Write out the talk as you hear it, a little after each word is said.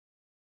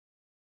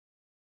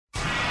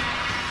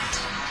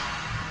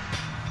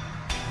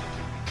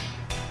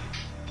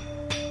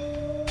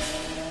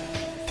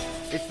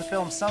which the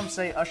film some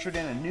say ushered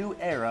in a new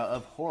era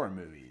of horror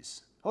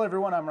movies. Hello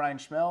everyone, I'm Ryan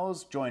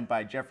Schmelz, joined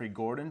by Jeffrey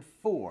Gordon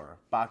for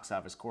Box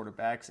Office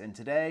Quarterbacks, and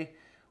today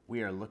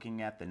we are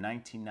looking at the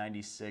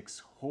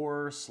 1996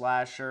 horror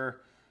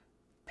slasher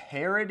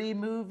parody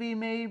movie,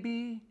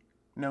 maybe,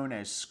 known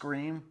as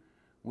Scream,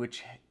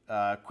 which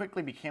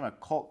quickly became a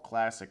cult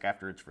classic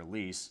after its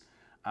release.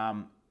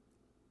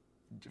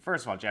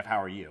 First of all, Jeff, how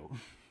are you?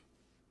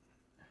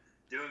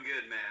 Doing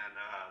good, man.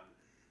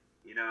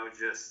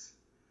 Just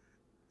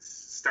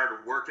started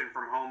working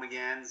from home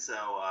again. So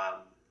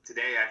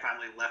today I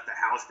finally left the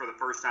house for the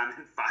first time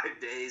in 5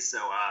 days. So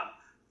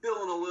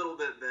feeling a little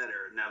bit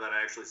better now that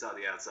I actually saw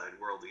the outside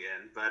world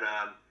again. But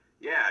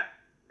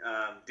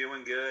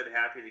doing good.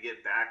 Happy to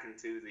get back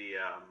into the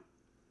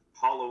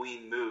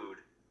Halloween mood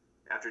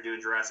after doing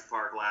Jurassic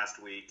Park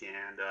last week.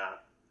 And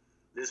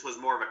this was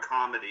more of a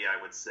comedy, I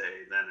would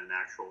say, than an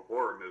actual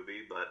horror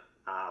movie, but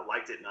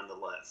liked it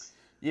nonetheless.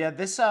 Yeah,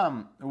 this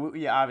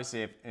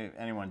obviously if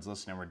anyone's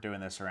listening, we're doing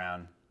this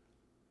around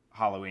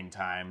Halloween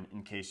time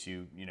in case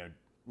you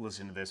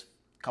listen to this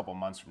a couple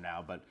months from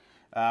now, but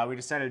we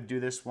decided to do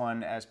this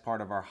one as part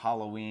of our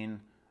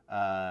Halloween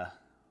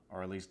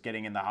or at least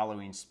getting in the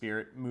Halloween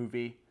spirit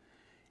movie.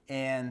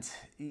 And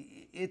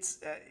it's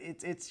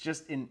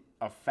just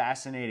a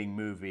fascinating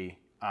movie.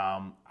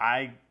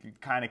 I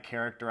kind of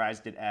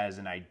characterized it as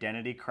an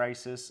identity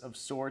crisis of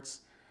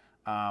sorts.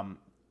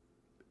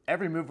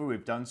 Every movie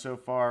we've done so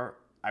far,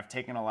 I've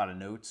taken a lot of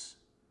notes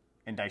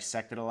and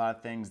dissected a lot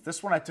of things.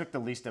 This one I took the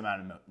least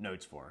amount of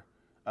notes for,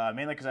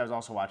 mainly because I was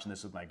also watching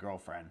this with my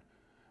girlfriend.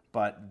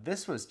 But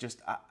this was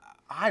just,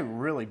 I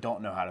really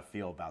don't know how to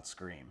feel about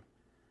Scream.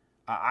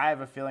 I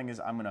have a feeling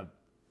I'm going to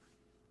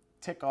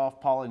tick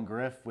off Paul and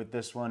Griff with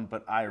this one,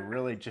 but I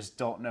really just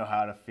don't know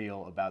how to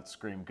feel about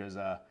Scream because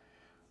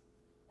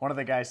one of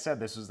the guys said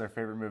this was their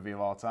favorite movie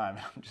of all time.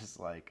 I'm just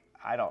like,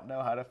 I don't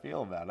know how to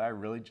feel about it. I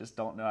really just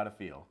don't know how to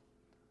feel.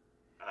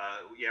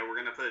 We're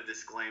going to put a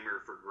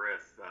disclaimer for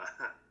Griff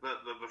but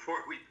before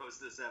we post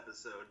this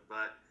episode.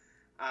 But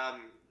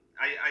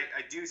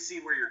I do see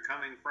where you're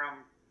coming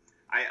from.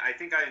 I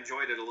think I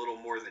enjoyed it a little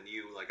more than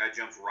you. Like, I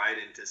jumped right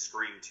into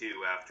Scream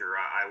 2 after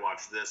I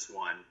watched this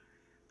one.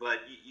 But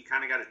you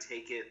kind of got to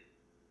take it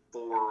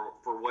for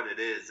what it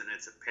is, and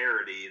it's a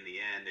parody in the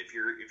end. If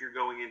you're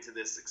going into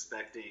this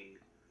expecting,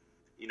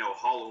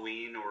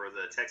 Halloween or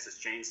the Texas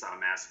Chainsaw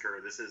Massacre,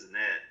 this isn't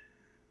it.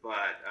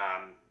 But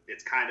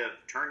it's kind of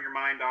turn your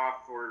mind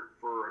off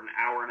for an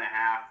hour and a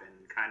half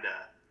and kind of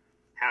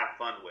have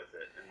fun with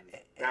it.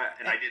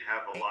 And I did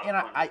have a lot of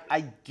fun with it.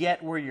 I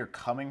get where you're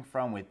coming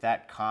from with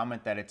that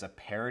comment that it's a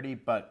parody,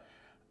 but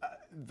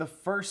the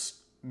first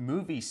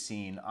movie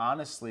scene,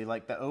 honestly,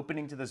 like the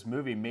opening to this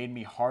movie made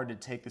me hard to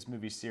take this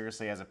movie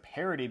seriously as a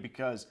parody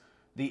because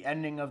the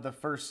ending of the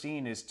first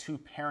scene is two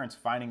parents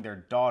finding their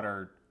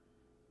daughter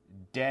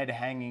dead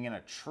hanging in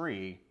a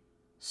tree,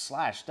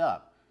 slashed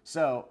up.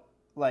 So,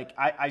 like,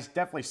 I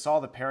definitely saw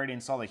the parody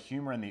and saw the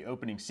humor in the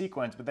opening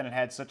sequence, but then it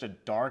had such a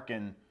dark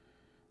and,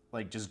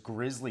 like, just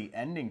grisly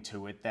ending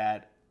to it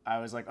that I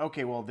was like,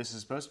 okay, well, this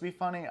is supposed to be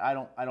funny. I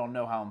don't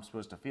know how I'm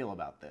supposed to feel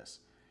about this.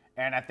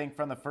 And I think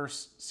from the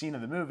first scene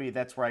of the movie,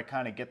 that's where I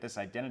kind of get this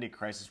identity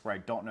crisis where I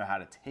don't know how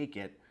to take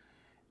it.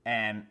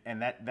 And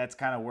that's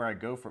kind of where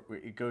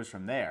it goes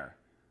from there.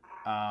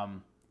 I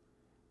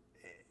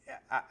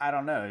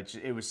don't know.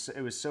 It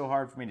was so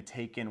hard for me to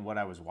take in what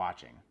I was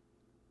watching.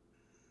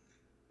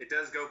 It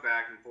does go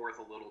back and forth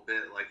a little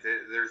bit. Like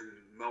there's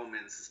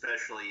moments,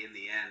 especially in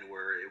the end,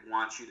 where it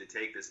wants you to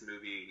take this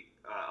movie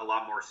a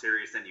lot more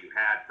serious than you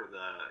had for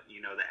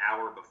the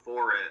hour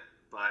before it.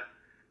 But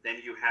then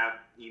you have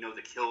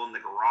the kill in the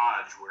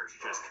garage where it's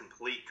just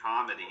complete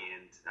comedy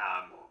and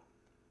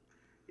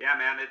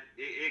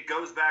it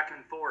goes back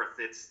and forth.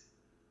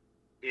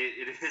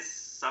 It is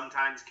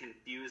sometimes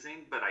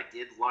confusing, but I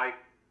did like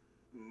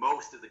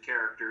most of the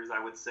characters. I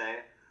would say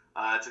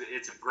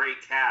it's a great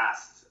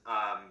cast.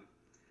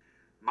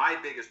 My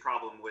biggest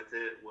problem with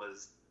it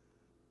was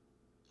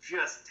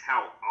just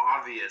how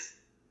obvious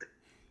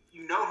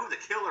who the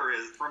killer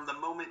is from the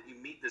moment you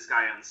meet this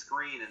guy on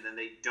screen, and then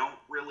they don't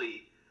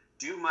really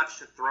do much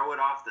to throw it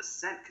off the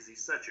scent because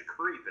he's such a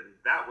creep, and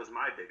that was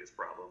my biggest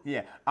problem.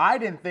 Yeah, I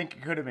didn't think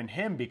it could have been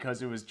him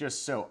because it was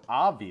just so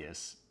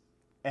obvious.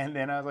 And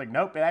then I was like,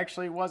 nope, it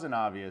actually wasn't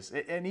obvious.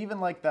 And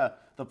even like the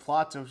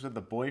plot twist with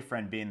the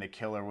boyfriend being the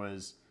killer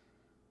was,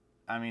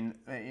 I mean,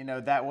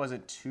 that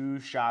wasn't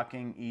too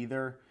shocking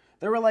either.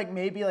 There were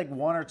maybe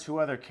one or two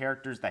other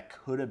characters that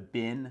could have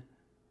been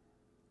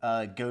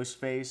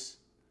Ghostface,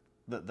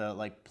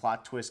 the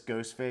plot twist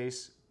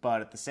Ghostface, but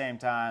at the same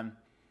time,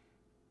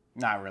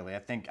 not really. I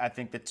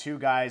think the two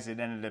guys it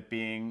ended up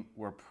being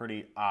were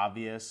pretty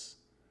obvious.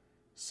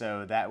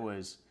 So that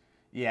was,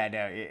 yeah.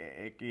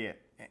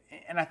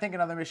 And I think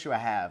another issue I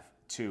have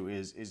too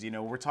is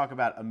we're talking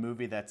about a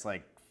movie that's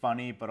like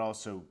funny but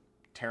also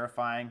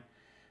terrifying.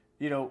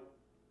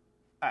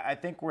 I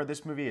think where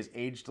this movie has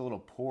aged a little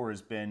poor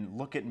has been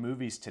look at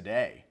movies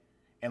today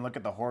and look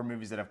at the horror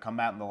movies that have come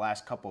out in the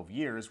last couple of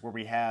years where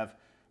we have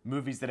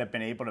movies that have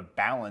been able to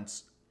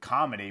balance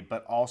comedy,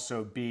 but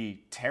also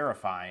be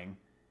terrifying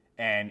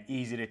and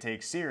easy to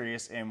take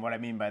serious. And what I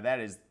mean by that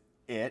is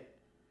it,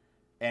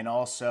 and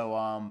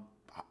also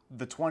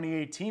the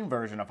 2018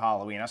 version of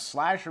Halloween, a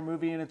slasher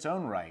movie in its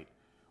own right,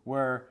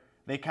 where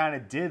they kind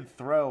of did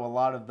throw a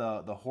lot of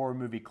the horror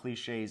movie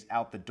cliches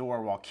out the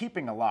door while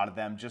keeping a lot of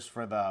them just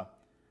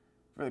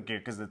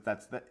because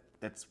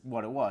that's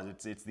what it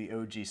was. It's the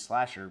OG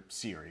slasher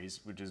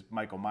series, which is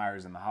Michael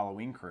Myers and the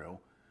Halloween crew,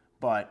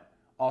 but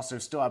also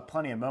still have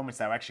plenty of moments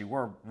that actually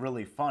were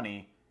really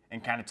funny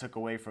and kind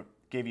of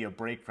gave you a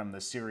break from the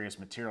serious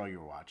material you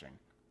were watching.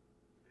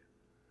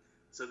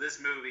 So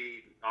this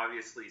movie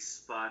obviously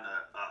spun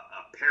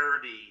a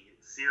parody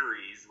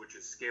series, which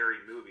is Scary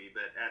Movie,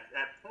 but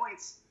at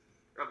points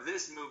of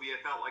this movie,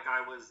 it felt like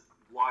I was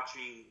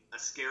watching a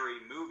Scary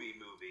Movie.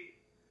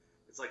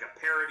 It's like a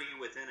parody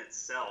within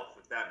itself,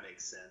 if that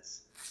makes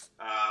sense.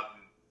 I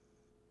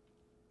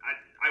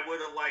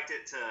would have liked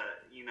it to,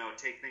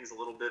 take things a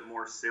little bit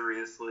more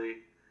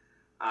seriously.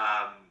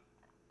 I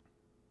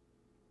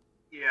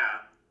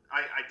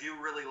do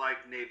really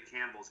like Neve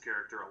Campbell's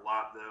character a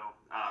lot, though.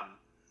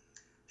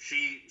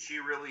 She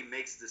really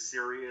makes the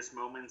serious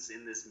moments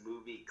in this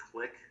movie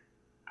click,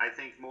 I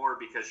think, more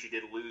because she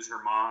did lose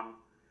her mom,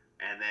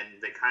 and then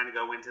they kind of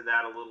go into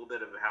that a little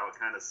bit of how it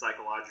kind of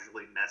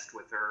psychologically messed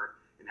with her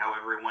and how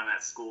everyone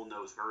at school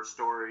knows her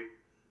story.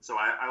 So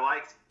I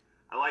liked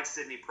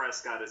Sidney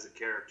Prescott as a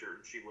character,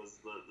 and she was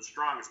the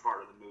strongest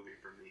part of the movie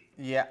for me.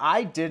 Yeah,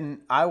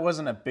 I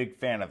wasn't a big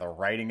fan of the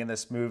writing in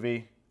this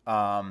movie.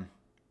 I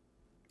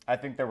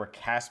think there were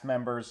cast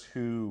members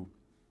who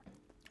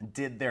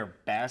did their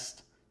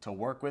best to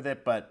work with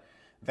it, but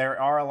there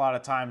are a lot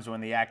of times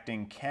when the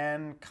acting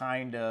can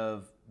kind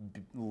of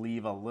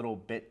leave a little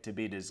bit to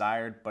be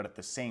desired, but at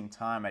the same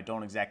time, I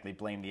don't exactly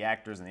blame the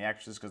actors and the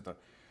actresses because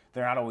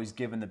they're not always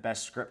given the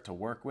best script to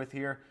work with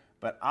here.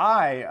 But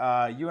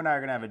you and I are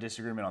going to have a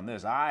disagreement on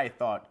this. I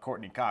thought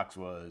Courtney Cox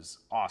was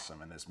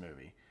awesome in this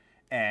movie.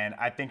 And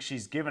I think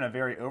she's given a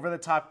very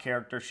over-the-top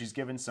character. She's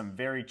given some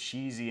very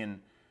cheesy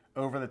and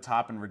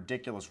over-the-top and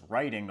ridiculous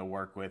writing to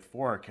work with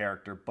for her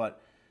character, but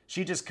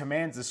she just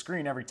commands the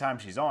screen every time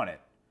she's on it.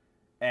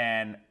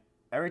 And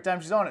every time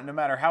she's on it, no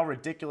matter how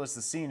ridiculous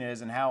the scene is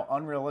and how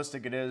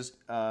unrealistic it is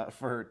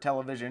for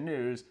television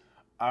news,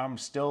 I'm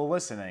still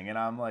listening. And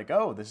I'm like,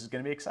 oh, this is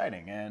going to be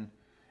exciting. And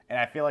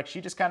I feel like she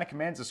just kind of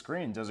commands the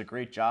screen, does a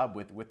great job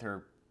with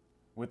her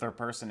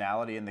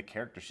personality and the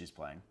character she's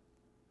playing.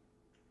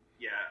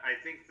 Yeah, I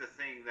think the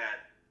thing that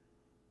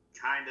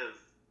kind of,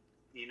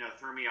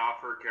 threw me off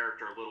her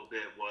character a little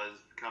bit was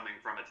coming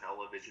from a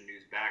television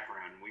news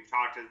background. We've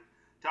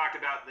talked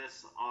about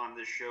this on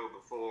this show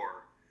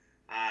before.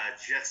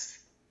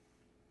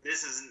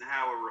 This isn't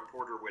how a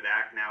reporter would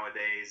act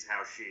nowadays,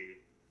 how she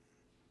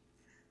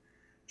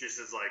just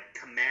is like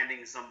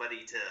commanding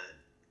somebody to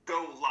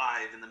go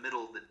live in the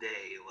middle of the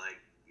day. Like,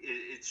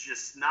 it's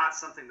just not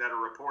something that a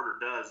reporter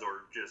does,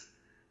 or just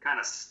kind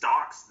of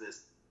stalks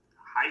this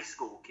high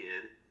school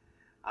kid,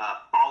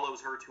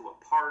 follows her to a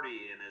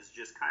party, and is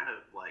just kind of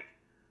like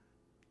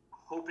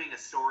hoping a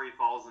story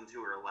falls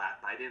into her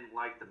lap. I didn't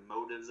like the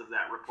motives of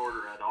that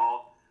reporter at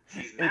all.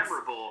 She's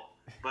memorable,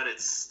 but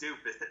it's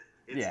stupid.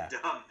 It's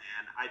dumb,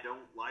 man. I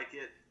don't like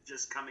it.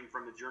 Just coming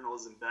from a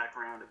journalism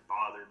background, it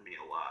bothered me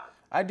a lot.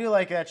 I do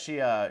like that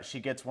she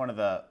gets one of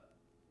the...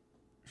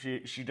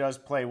 She does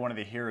play one of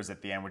the heroes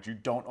at the end, which you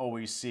don't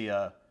always see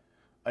a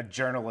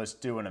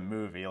journalist do in a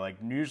movie. Like,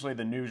 usually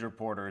the news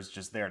reporter is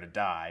just there to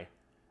die.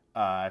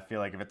 I feel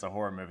like if it's a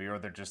horror movie, or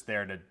they're just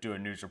there to do a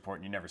news report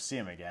and you never see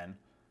them again.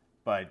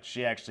 But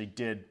she actually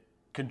did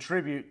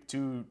contribute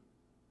to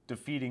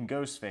defeating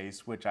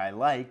Ghostface, which I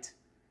liked,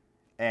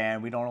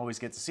 and we don't always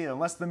get to see it.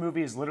 Unless the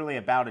movie is literally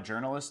about a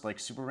journalist, like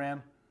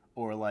Superman,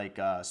 or like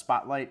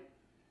Spotlight.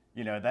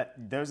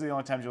 Those are the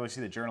only times you really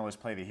see the journalist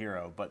play the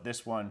hero. But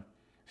this one,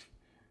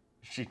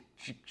 she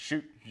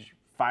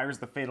fires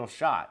the fatal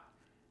shot.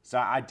 So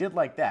I did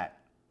like that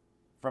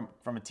from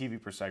a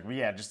TV perspective. But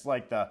yeah, just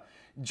like the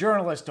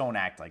journalists don't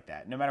act like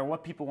that. No matter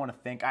what people want to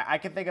think. I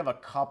can think of a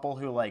couple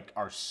who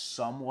are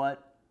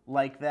somewhat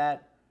like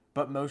that,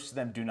 but most of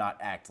them do not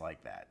act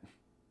like that.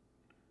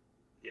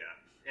 Yeah,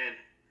 and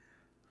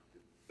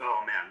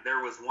oh man,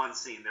 there was one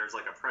scene. There's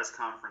like a press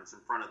conference in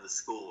front of the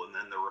school, and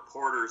then the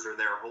reporters are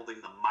there holding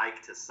the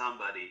mic to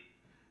somebody,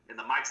 and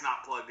the mic's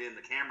not plugged in.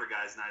 The camera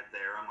guy's not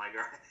there. I'm like,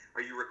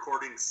 are you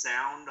recording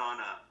sound on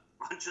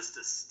just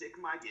a stick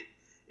mic?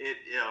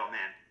 Oh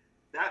man.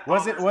 That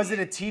was it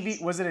a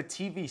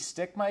TV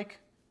stick mic?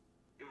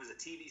 It was a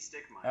TV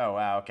stick mic. Oh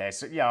wow, okay.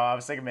 So yeah, I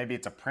was thinking maybe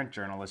it's a print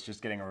journalist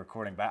just getting a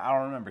recording, but I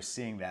don't remember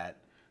seeing that.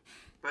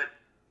 But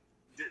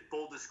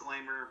full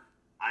disclaimer,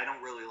 I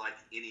don't really like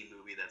any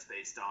movie that's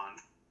based on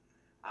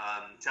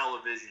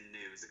television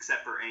news,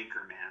 except for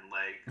Anchorman.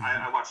 Like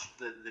I watched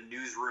the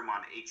Newsroom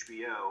on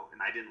HBO,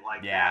 and I didn't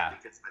like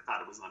that because I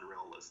thought it was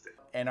unrealistic.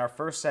 And our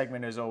first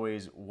segment is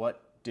always,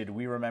 what did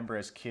we remember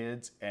as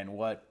kids, and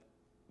what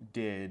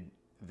did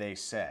they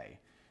say?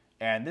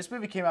 And this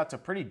movie came out to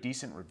pretty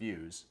decent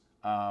reviews.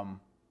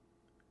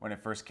 when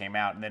it first came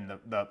out, and then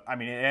I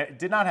mean, it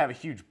did not have a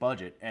huge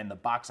budget, and the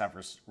box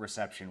office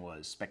reception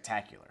was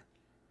spectacular.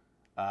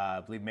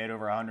 I believe made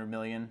over 100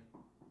 million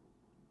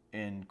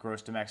in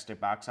gross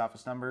domestic box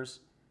office numbers,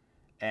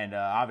 and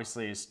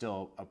obviously is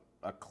still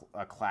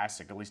a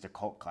classic, at least a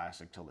cult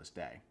classic till this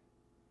day.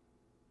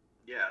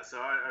 Yeah,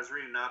 so I was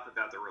reading up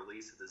about the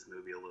release of this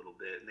movie a little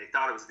bit, and they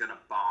thought it was going to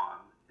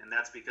bomb, and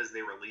that's because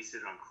they released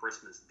it on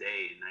Christmas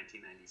Day in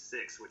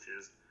 1996, which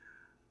is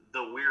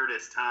the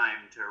weirdest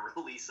time to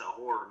release a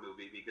horror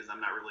movie, because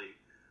I'm not really,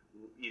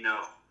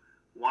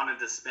 wanted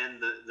to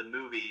spend the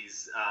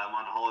movies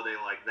on a holiday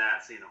like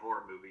that, seeing a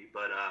horror movie.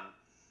 But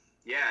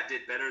yeah, it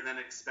did better than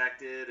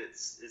expected.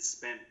 It's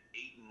spent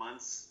 8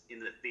 months in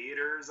the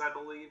theaters, I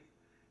believe,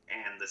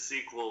 and the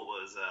sequel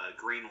was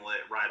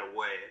greenlit right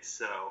away.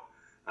 So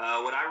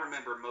what I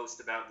remember most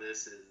about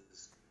this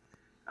is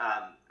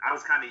I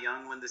was kind of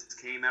young when this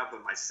came out,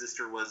 but my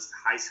sister was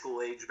high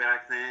school age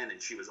back then,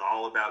 and she was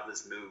all about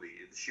this movie.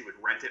 She would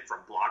rent it from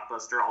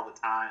Blockbuster all the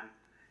time,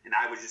 and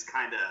I would just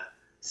kind of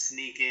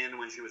sneak in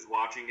when she was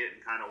watching it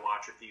and kind of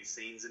watch a few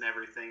scenes and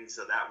everything.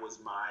 So that was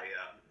my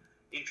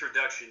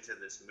introduction to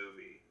this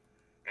movie.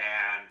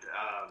 And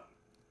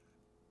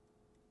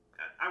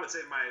I would say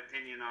my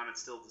opinion on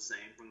it's still the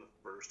same from the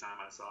first time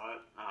I saw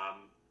it.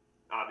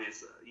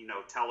 Obviously,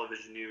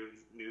 television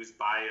news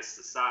bias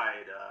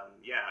aside,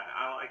 yeah,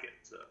 I like it.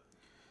 So.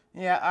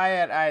 Yeah, I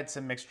had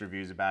some mixed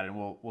reviews about it,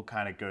 and we'll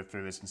kind of go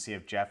through this and see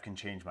if Jeff can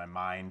change my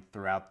mind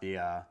throughout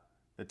the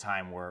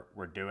time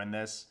we're doing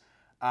this.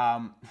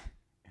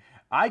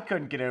 I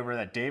couldn't get over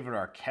that David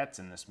Arquette's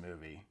in this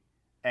movie,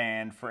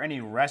 and for any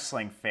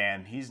wrestling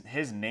fan,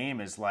 his name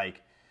is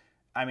like,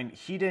 I mean,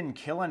 he didn't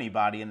kill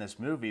anybody in this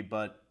movie,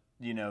 but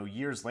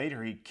years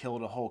later he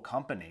killed a whole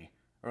company,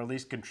 or at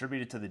least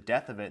contributed to the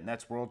death of it, and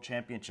that's World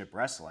Championship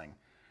Wrestling.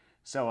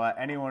 So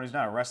anyone who's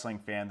not a wrestling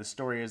fan, the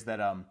story is that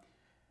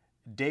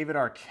David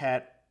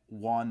Arquette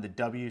won the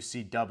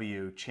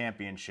WCW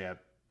Championship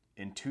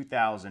in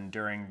 2000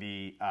 during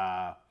the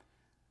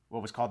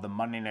what was called the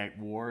Monday Night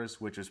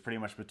Wars, which was pretty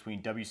much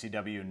between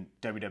WCW and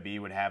WWE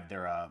would have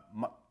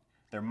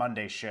their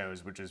Monday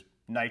shows, which is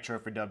Nitro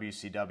for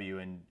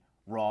WCW and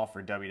Raw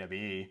for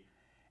WWE.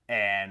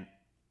 And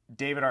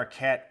David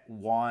Arquette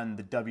won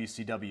the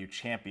WCW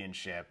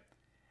Championship,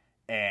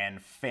 and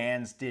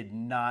fans did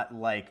not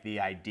like the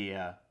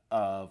idea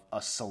of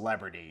a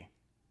celebrity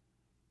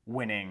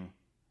winning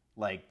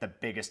like the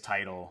biggest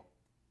title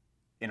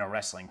in a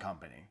wrestling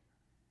company.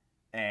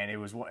 And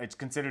it's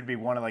considered to be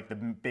one of like the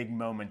big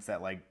moments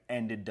that like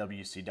ended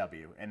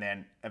WCW. And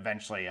then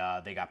eventually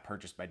they got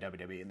purchased by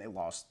WWE and they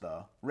lost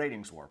the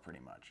ratings war pretty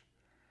much.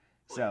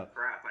 Holy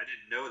crap, I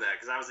didn't know that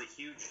because I was a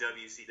huge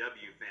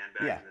WCW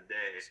fan back in the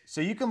day.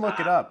 So you can look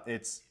it up.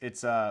 It's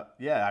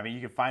yeah, I mean you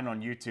can find on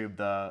YouTube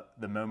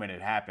the moment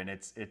it happened.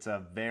 It's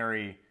a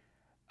very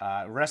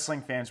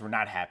wrestling fans were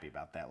not happy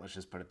about that. Let's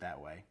just put it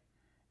that way.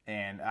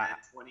 And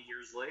 20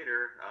 years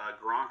later,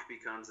 Gronk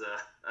becomes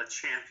a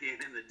champion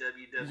in the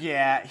WWE.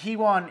 Yeah, he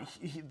won.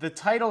 The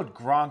title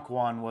Gronk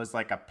won was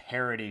like a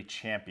parody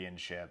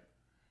championship.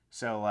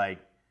 So like,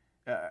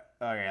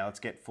 okay, let's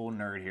get full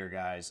nerd here,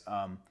 guys.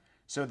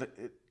 So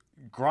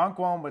Gronk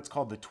won what's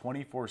called the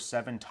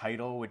 24/7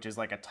 title, which is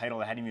like a title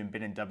that hadn't even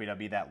been in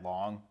WWE that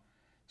long.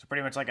 So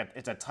pretty much like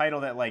it's a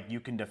title that like you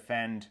can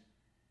defend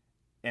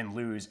and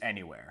lose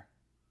anywhere.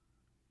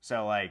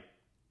 So like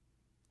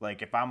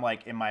if I'm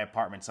like in my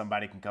apartment,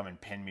 somebody can come and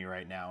pin me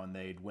right now and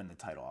they'd win the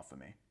title off of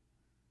me.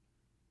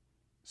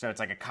 So it's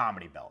like a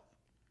comedy belt.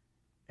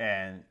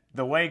 And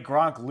the way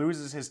Gronk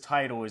loses his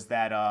title is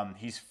that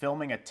he's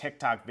filming a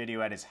TikTok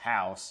video at his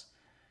house,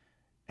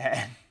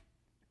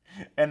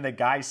 and the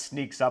guy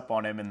sneaks up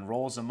on him and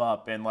rolls him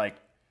up, and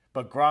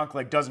but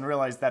Gronk doesn't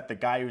realize that the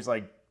guy who's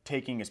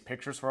taking his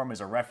pictures for him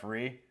is a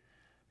referee.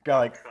 The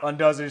guy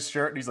undoes his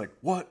shirt and he's like,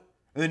 "What?"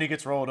 And then he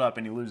gets rolled up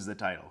and he loses the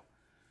title.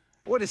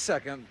 Wait a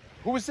second.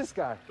 Who is this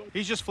guy?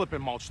 He's just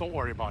flipping mulch. Don't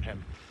worry about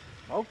him.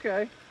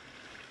 Okay.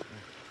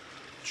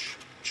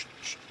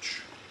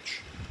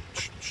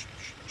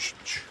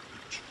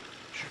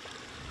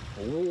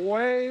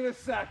 Wait a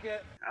second.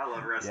 I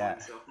love wrestling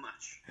so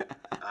much.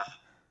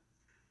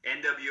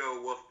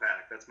 NWO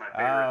Wolfpack. That's my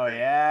favorite thing. Oh,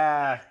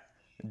 yeah.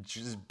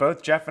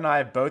 Both Jeff and I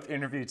have both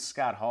interviewed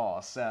Scott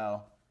Hall,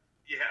 so.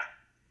 Yeah.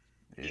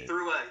 He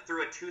threw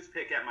a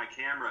toothpick at my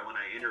camera when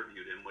I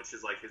interviewed him, which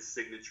is like his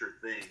signature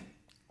thing.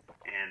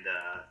 And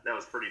that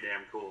was pretty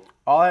damn cool.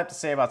 All I have to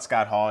say about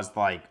Scott Hall is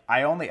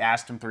I only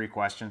asked him 3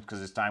 questions because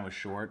his time was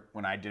short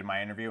when I did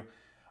my interview.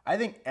 I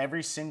think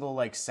every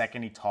single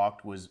second he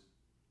talked was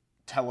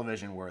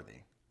television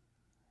worthy.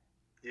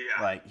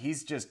 Yeah.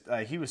 He's just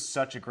he was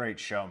such a great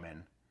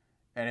showman,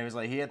 and it was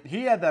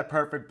he had that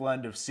perfect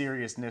blend of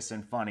seriousness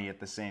and funny at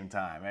the same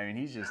time. I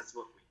mean, that's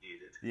what we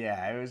needed.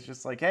 Yeah, it was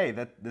just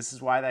this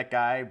is why that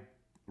guy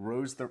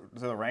rose to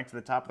the rank to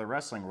the top of the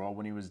wrestling world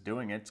when he was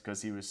doing it,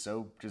 because he was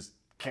so just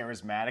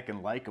charismatic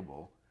and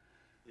likable.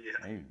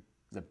 Yeah.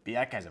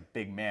 That guy's a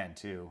big man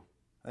too.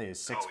 I think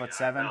he's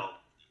 6'7".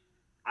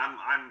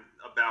 I'm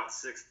about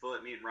 6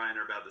 foot. Me and Ryan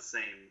are about the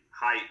same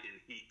height, and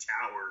he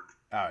towered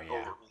Oh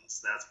yeah. over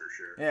us. That's for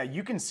sure. Yeah,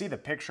 you can see the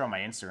picture on my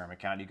Instagram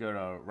account. You go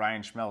to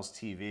Ryan Schmelz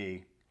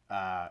TV.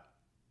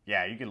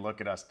 Yeah, you can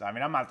look at us. I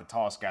mean, I'm not the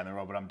tallest guy in the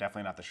world, but I'm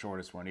definitely not the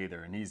shortest one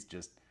either. And he's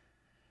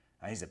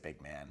a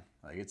big man.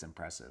 Like, it's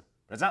impressive.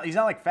 But he's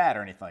not like fat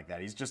or anything like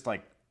that. He's just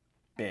like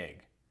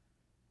big.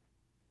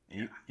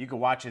 You could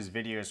watch his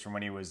videos from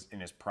when he was in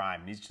his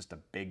prime, and he's just a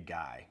big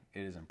guy.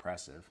 It is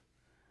impressive.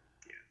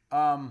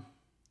 Yeah.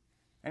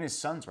 And his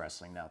son's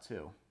wrestling now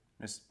too.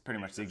 It's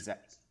pretty much the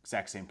exact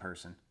same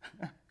person.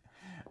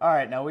 All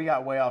right, now we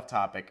got way off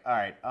topic. All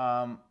right,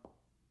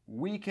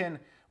 we can.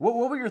 What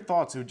were your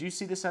thoughts? Did you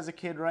see this as a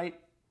kid, right?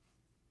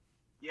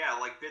 Yeah,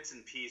 like bits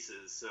and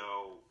pieces.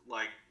 So,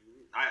 like,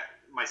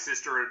 my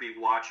sister would be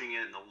watching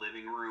it in the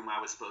living room.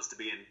 I was supposed to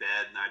be in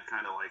bed, and I'd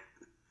kind of like,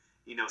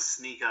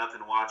 sneak up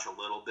and watch a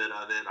little bit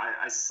of it.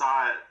 I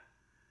saw it,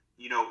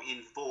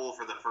 in full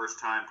for the first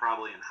time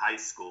probably in high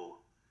school,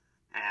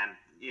 and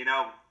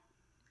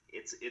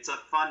it's a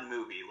fun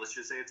movie. Let's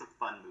just say it's a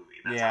fun movie.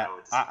 That's how I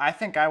would say. I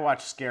think I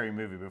watched Scary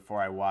Movie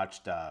before I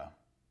watched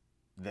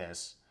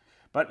this.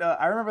 But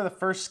I remember the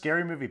first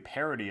Scary Movie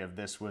parody of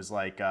this was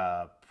like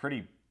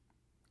pretty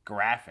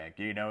graphic,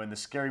 and the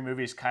Scary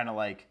Movies kind of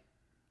like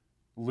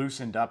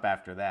loosened up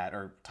after that,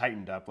 or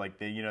tightened up. Like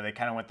they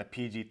kind of went the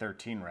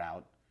PG-13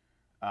 route.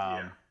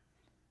 Yeah.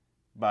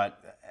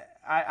 But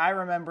I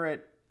remember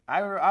it.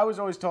 I was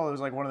always told it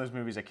was like one of those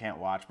movies I can't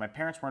watch. My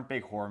parents weren't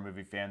big horror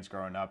movie fans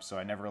growing up, so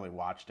I never really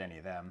watched any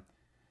of them.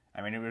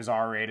 I mean, it was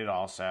R-rated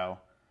also.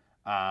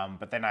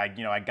 But then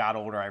I got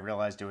older. I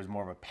realized it was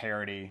more of a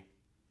parody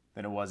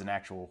than it was an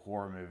actual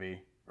horror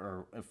movie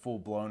or a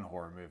full-blown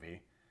horror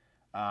movie.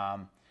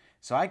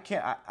 So I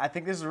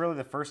think this is really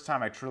the first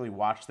time I truly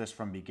watched this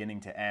from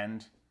beginning to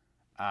end.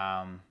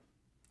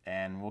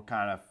 And we'll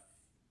kind of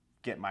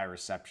get my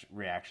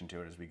reaction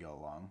to it as we go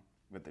along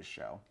with this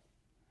show.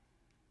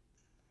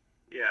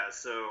 Yeah,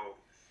 so,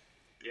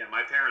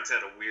 my parents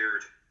had a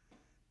weird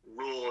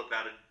rule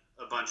about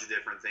a bunch of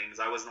different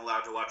things. I wasn't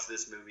allowed to watch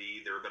this movie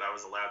either, but I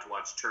was allowed to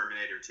watch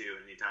Terminator 2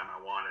 anytime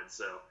I wanted,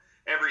 so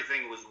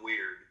everything was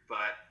weird.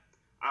 But,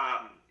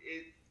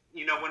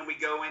 when we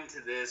go into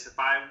this, if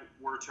I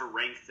were to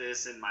rank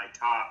this in my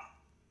top,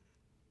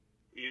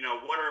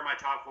 what are my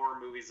top horror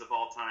movies of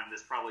all time,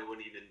 this probably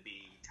wouldn't even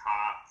be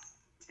top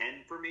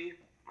 10 for me,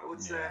 I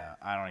would say. Yeah,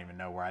 I don't even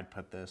know where I'd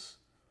put this.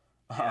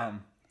 Yeah.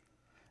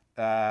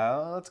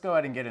 Let's go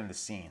ahead and get into the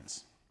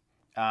scenes.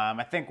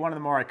 I think one of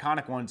the more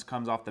iconic ones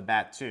comes off the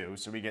bat too.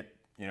 So we get,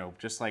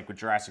 just like with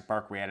Jurassic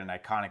Park, we had an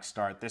iconic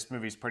start. This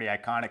movie's pretty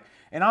iconic.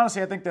 And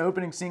honestly, I think the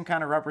opening scene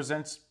kind of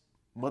represents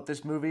what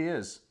this movie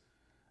is.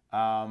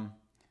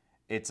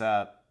 It's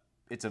a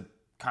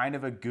kind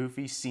of a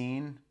goofy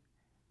scene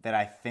that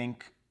I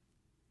think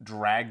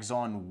drags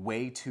on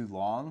way too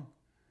long.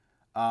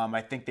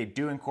 I think they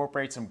do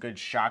incorporate some good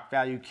shock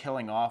value,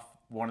 killing off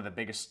one of the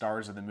biggest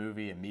stars of the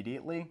movie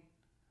immediately.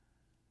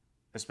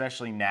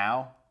 Especially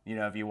now,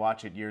 if you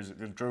watch it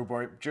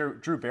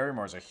Drew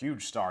Barrymore's a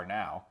huge star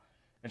now,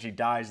 and she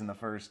dies in the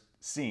first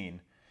scene.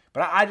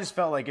 But I just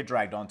felt like it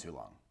dragged on too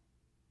long.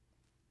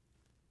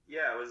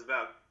 Yeah, it was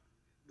about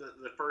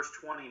the first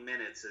 20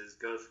 minutes is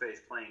Ghostface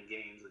playing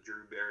games with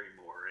Drew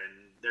Barrymore, and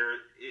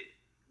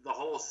the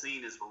whole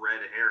scene is a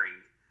red herring.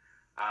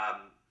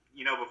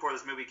 Before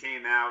this movie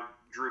came out,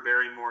 Drew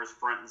Barrymore's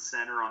front and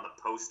center on the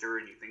poster,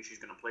 and you think she's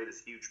going to play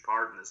this huge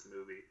part in this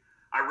movie.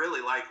 I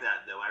really like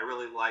that, though. I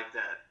really like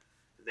that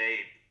they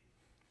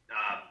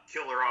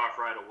kill her off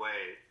right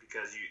away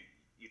because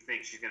you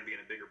think she's going to be in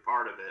a bigger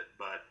part of it.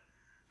 But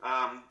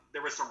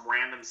there was some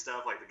random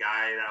stuff, like the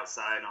guy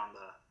outside on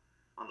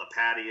the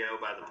patio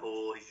by the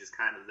pool. He's just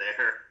kind of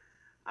there.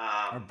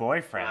 Her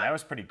boyfriend. That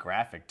was pretty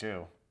graphic,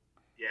 too.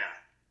 Yeah.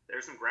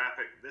 There's some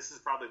graphic. This is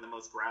probably the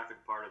most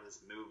graphic part of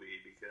this movie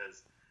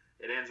because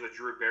it ends with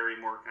Drew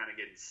Barrymore kind of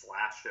getting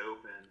slashed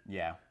open.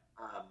 Yeah.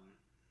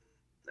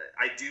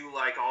 I do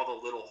like all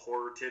the little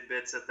horror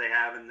tidbits that they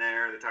have in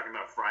there. They're talking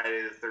about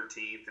Friday the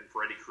 13th and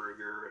Freddy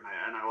Krueger,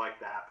 and I like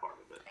that part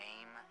of it.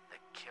 Name the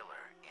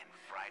killer in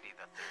Friday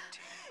the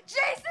 13th.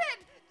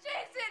 Jason!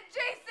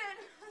 Jason!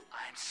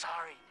 I'm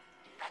sorry.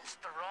 That's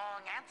the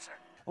wrong answer.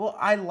 Well,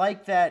 I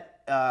like that.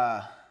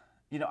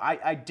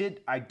 I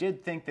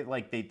did think that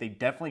like they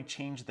definitely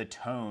changed the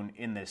tone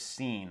in this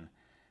scene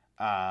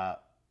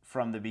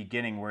from the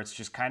beginning, where it's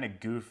just kind of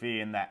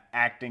goofy and the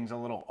acting's a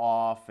little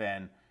off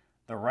and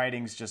the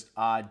writing's just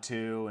odd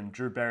too, and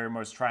Drew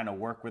Barrymore's trying to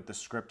work with the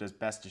script as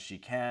best as she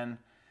can.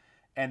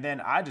 And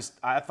then I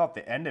thought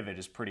the end of it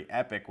is pretty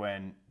epic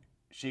when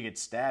she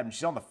gets stabbed and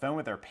she's on the phone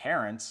with her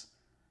parents,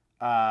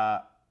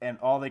 and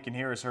all they can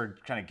hear is her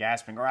kind of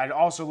gasping. Or I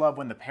also love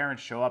when the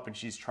parents show up and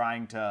she's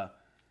trying to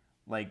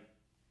like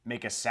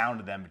make a sound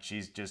to them, but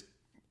she's just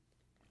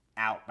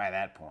out by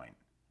that point.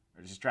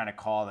 Or she's trying to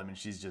call them and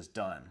she's just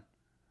done.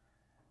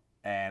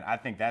 And I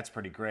think that's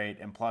pretty great.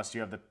 And plus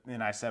you have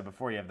and I said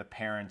before, you have the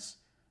parents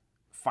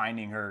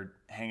finding her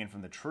hanging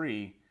from the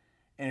tree.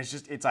 And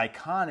it's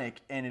iconic,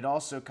 and it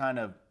also kind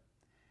of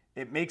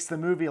it makes the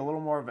movie a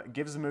little more of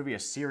gives the movie a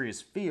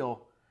serious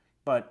feel.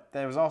 But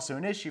there was also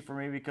an issue for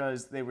me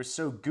because they were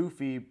so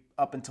goofy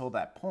up until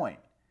that point.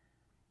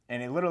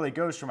 And it literally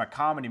goes from a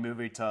comedy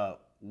movie to,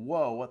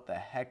 whoa, what the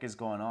heck is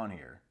going on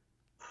here?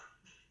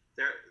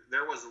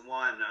 There was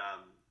one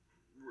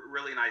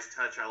really nice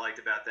touch I liked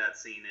about that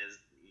scene is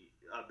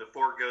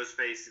before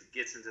Ghostface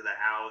gets into the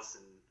house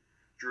and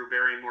Drew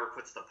Barrymore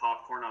puts the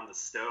popcorn on the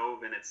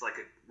stove, and it's like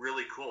a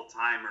really cool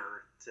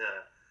timer to,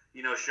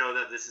 show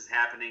that this is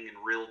happening in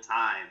real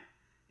time.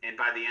 And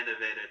by the end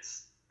of it,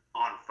 it's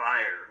on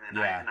fire. And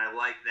I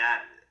like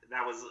that.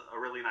 That was a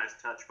really nice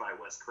touch by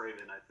Wes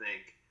Craven, I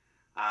think.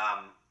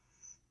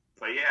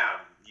 But yeah,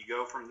 you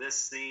go from this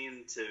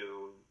scene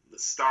to the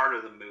start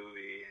of the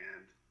movie,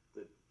 and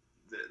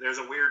there's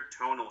a weird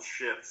tonal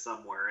shift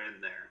somewhere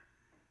in there.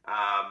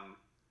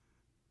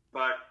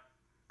 But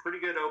pretty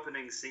good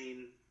opening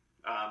scene.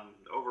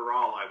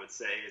 Overall, I would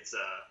say it's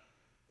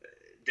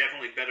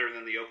definitely better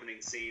than the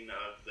opening scene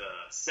of the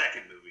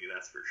second movie,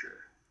 that's for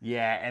sure.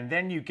 Yeah, and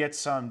then you get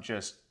some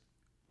just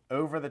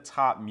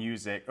over-the-top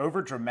music,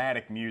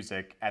 over-dramatic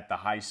music at the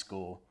high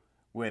school,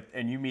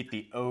 and you meet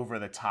the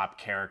over-the-top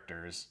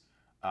characters,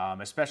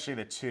 especially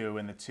the two.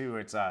 In the two,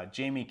 it's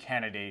Jamie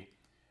Kennedy,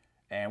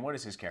 and what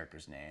is his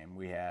character's name?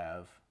 We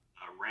have...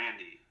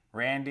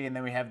 Randy, and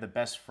then we have the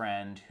best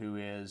friend, who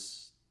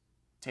is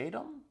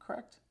Tatum,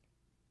 correct?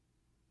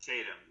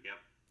 Tatum, yep.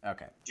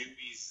 Okay.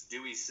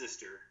 Dewey's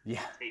sister.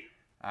 Yeah. Tatum.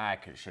 I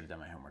should have done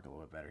my homework a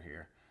little bit better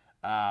here.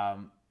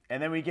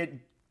 And then we get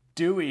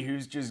Dewey,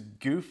 who's just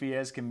goofy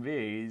as can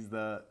be. He's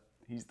the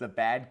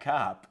bad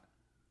cop.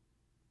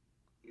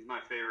 He's my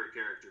favorite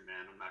character,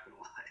 man. I'm not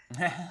gonna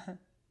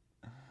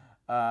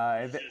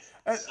lie.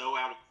 Just so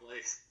out of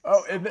place.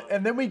 Oh,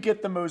 and then we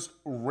get the most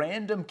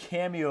random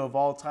cameo of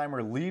all time,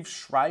 where Liev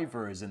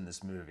Schreiber is in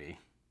this movie.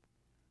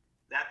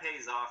 That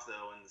pays off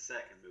though in the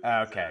second movie.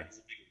 Okay. He's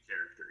a big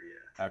character,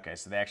 yeah. Okay,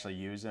 so they actually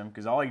use him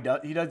because all he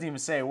doesn't even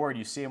say a word.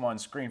 You see him on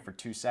screen for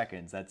 2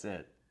 seconds. That's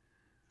it.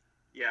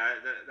 Yeah,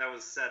 that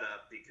was set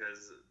up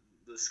because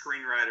the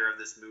screenwriter of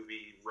this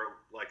movie wrote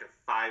like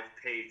a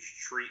 5-page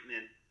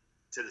treatment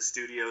to the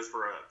studios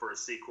for a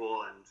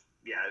sequel, and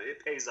yeah,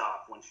 it pays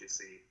off once you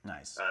see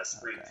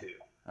Scream 2.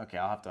 Okay,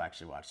 I'll have to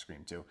actually watch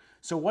Scream 2.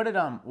 So what did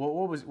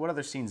what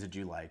other scenes did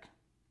you like?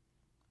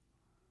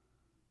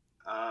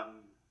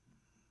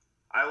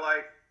 I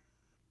like.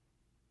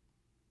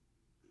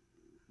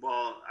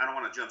 Well, I don't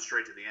want to jump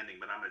straight to the ending,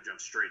 but I'm going to jump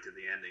straight to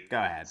the ending. Go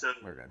ahead. So,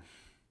 we're good.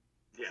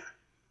 Yeah.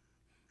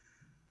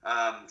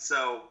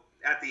 So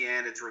at the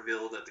end, it's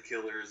revealed that the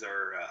killers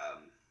are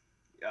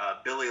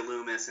Billy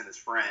Loomis and his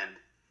friend,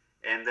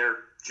 and it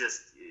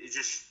just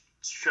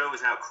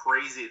shows how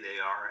crazy they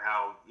are.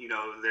 How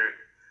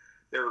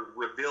they're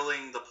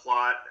revealing the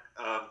plot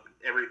of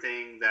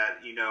everything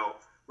that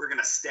we're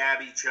gonna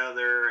stab each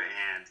other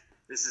and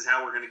this is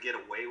how we're going to get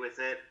away with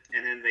it.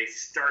 And then they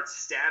start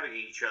stabbing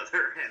each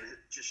other, and it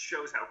just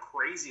shows how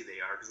crazy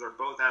they are because they're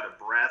both out of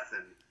breath.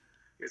 And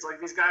it's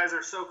like these guys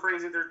are so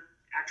crazy, they're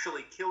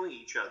actually killing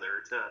each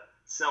other to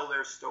sell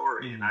their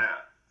story. Mm-hmm. And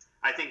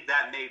I think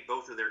that made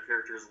both of their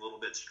characters a little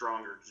bit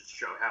stronger to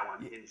show how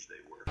unhinged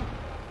they were.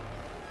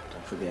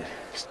 Don't forget,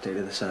 stay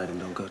to the side and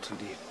don't go too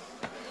deep.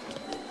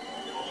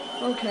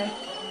 Okay,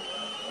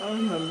 I'll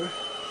remember.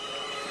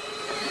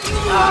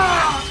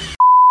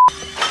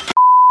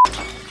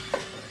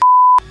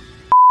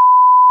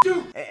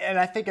 And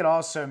I think it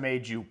also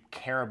made you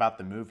care about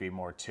the movie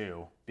more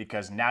too,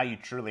 because now you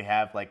truly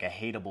have like a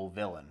hateable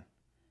villain.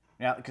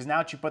 Because now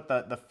that you put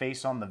the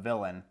face on the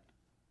villain,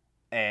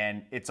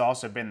 and it's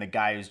also been the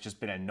guy who's just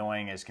been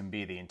annoying as can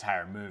be the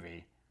entire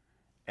movie,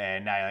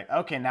 and now you're like,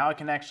 okay, now I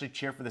can actually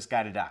cheer for this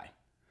guy to die.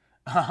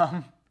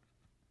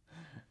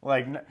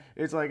 Like,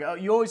 it's like, oh,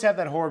 you always have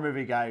that horror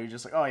movie guy who's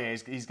just like, oh yeah,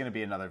 he's gonna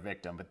be another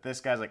victim, but this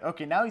guy's like,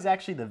 okay, now he's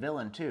actually the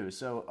villain too.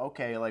 So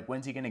okay, like,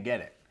 when's he gonna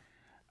get it?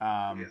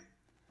 Yeah.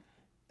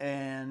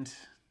 And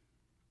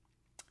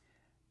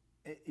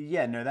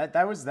yeah, no,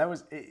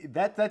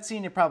 that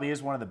scene, it probably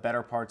is one of the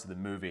better parts of the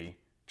movie,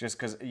 just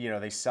because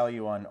they sell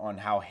you on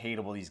how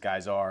hateable these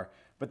guys are.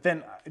 But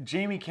then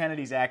Jamie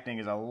Kennedy's acting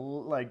is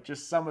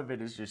just some of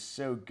it is just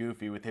so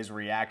goofy with his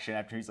reaction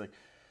after he's like,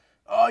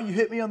 "Oh, you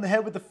hit me on the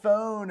head with the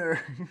phone,"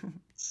 or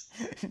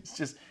it's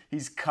just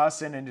he's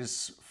cussing and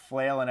just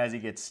flailing as he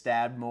gets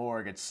stabbed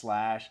more, gets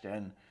slashed,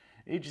 and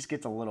it just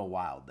gets a little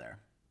wild there.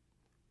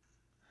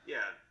 Yeah.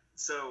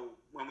 So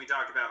when we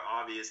talk about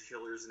obvious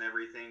killers and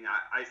everything,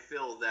 I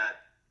feel that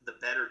the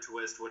better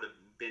twist would have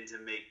been to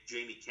make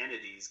Jamie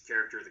Kennedy's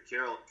character the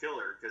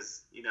killer,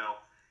 because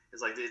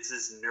it's like it's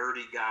this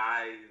nerdy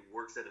guy who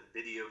works at a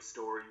video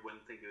store. You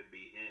wouldn't think it would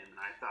be him, and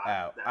I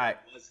thought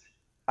that was.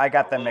 I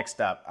got them mixed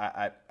up.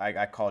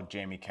 I called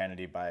Jamie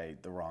Kennedy by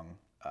the wrong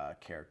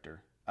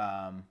character.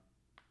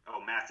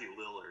 Matthew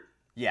Lillard.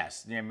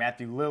 Yes,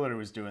 Matthew Lillard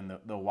was doing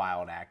the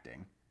wild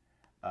acting.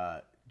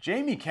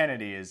 Jamie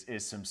Kennedy is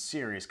some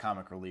serious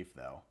comic relief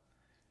though,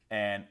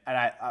 and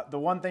the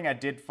one thing I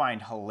did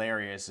find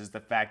hilarious is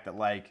the fact that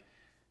like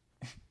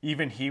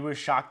even he was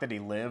shocked that he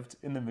lived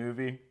in the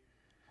movie.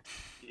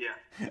 Yeah.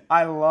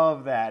 I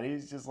love that.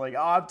 He's just like,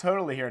 oh, I'm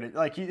totally here to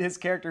like his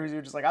character is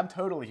just like, I'm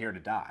totally here to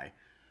die.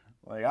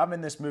 Like I'm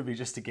in this movie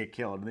just to get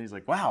killed, and he's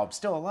like, wow, I'm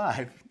still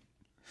alive.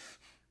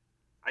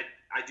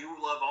 I do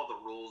love all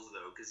the rules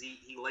though, because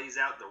he lays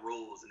out the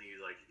rules, and he's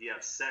like, if you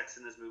have sex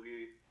in this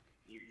movie,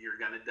 you're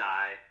gonna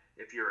die.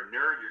 If you're a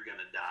nerd, you're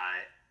gonna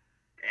die.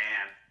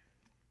 And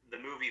the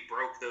movie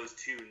broke those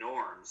two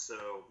norms.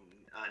 So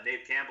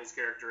Neve Campbell's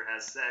character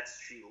has sex,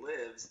 she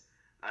lives.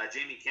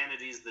 Jamie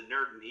Kennedy's the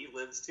nerd, and he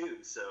lives too.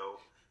 So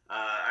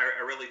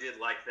I really did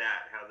like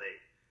that, how they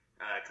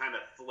kind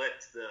of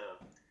flipped the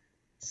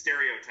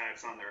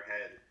stereotypes on their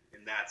head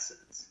in that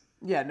sense.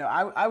 Yeah, no,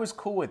 I was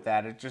cool with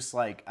that. It's just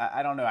like,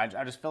 I don't know. I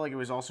just felt like it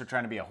was also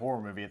trying to be a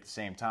horror movie at the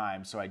same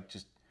time. So I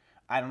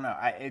don't know.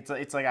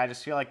 It's like I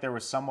just feel like there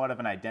was somewhat of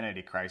an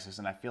identity crisis,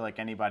 and I feel like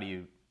anybody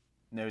who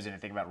knows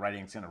anything about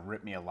writing is going to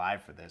rip me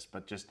alive for this.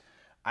 But just,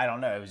 I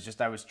don't know. It was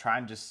just, I was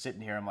trying just sitting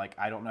here. I'm like,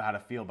 I don't know how to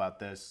feel about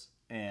this,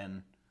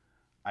 and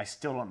I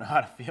still don't know how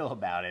to feel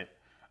about it.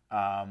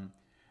 Well,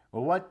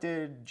 what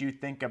did you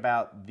think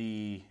about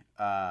the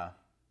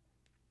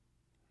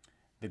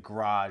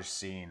garage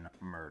scene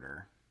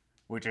murder?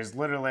 Which is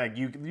literally like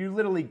you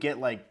literally get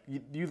like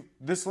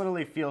this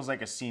literally feels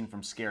like a scene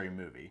from Scary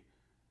Movie,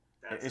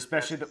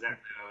 especially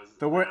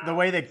the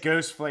way that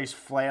Ghostface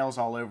flails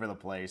all over the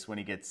place when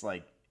he gets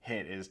like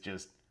hit is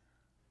just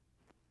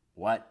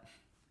what?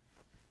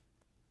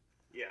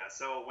 Yeah.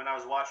 So when I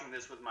was watching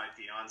this with my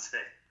fiance,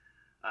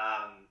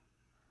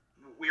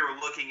 we were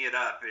looking it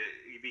up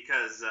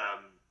because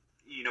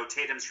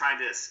Tatum's trying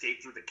to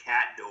escape through the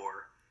cat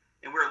door.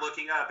 And we're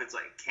looking up, it's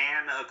like,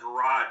 can a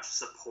garage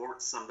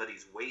support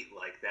somebody's weight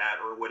like that,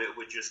 or would it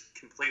just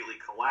completely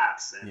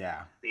collapse? And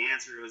the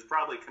answer was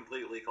probably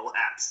completely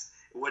collapse.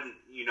 It wouldn't,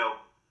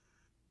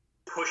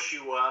 push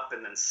you up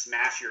and then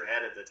smash your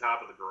head at the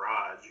top of the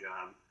garage.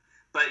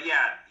 But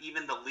yeah,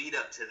 even the lead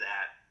up to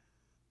that,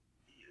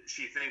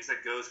 she thinks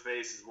that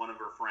Ghostface is one of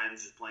her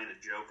friends, just playing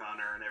a joke on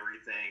her and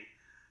everything.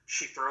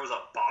 She throws a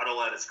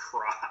bottle at his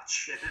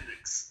crotch and it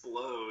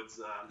explodes.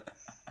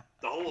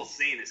 The whole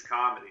scene is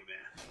comedy, man.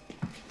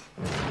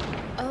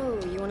 Oh,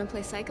 you want to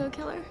play psycho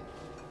killer?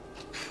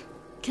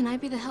 Can I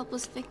be the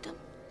helpless victim?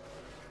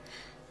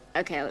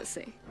 Okay, let's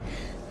see.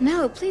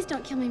 No, please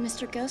don't kill me,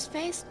 Mr.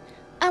 Ghostface.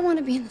 I want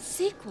to be in the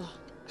sequel.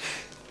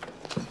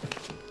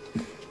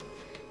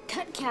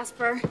 Cut,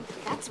 Casper.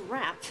 That's a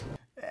wrap.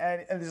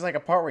 And there's like a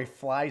part where he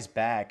flies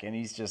back and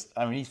he's just,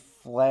 he's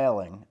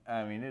flailing.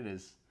 It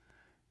is,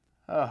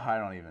 I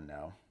don't even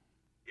know.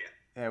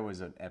 Yeah. It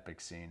was an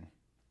epic scene.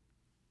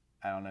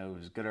 I don't know if it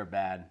was good or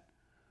bad.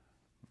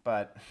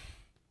 But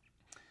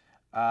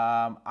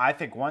I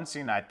think one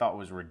scene I thought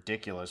was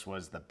ridiculous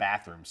was the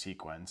bathroom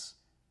sequence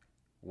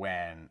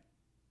when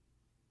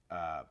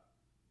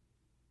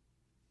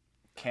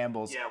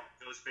Campbell's... Yeah,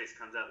 Ghostface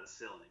comes out of the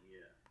ceiling,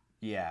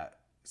 Yeah.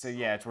 So,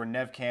 yeah, it's where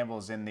Neve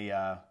Campbell's in the...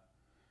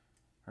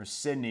 or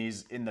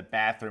Sydney's in the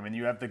bathroom, and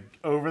you have the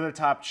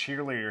over-the-top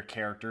cheerleader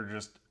character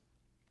just,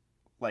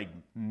 like,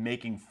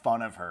 making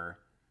fun of her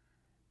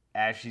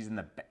as she's in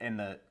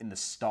the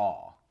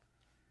stall.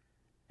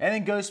 And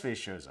then Ghostface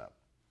shows up.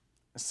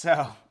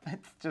 So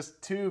it's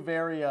just two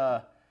very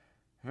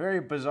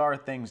bizarre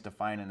things to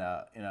find in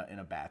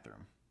a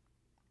bathroom.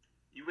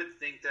 You would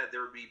think that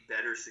there would be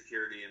better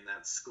security in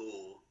that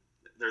school.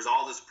 There's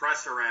all this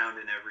press around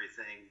and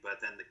everything,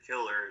 but then the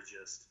killer is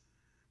just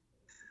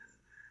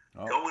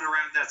going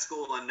around that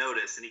school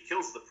unnoticed, and he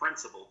kills the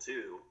principal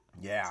too.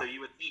 Yeah. So you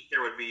would think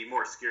there would be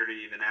more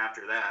security even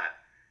after that.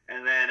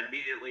 And then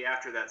immediately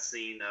after that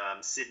scene,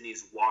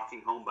 Sydney's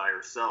walking home by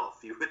herself.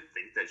 You would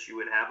think that she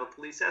would have a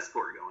police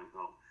escort going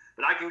home.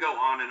 But I can go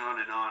on and on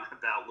and on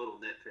about little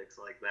nitpicks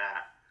like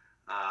that.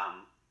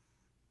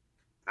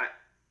 I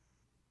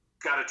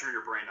got to turn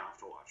your brain off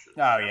to watch this.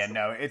 Oh, yeah,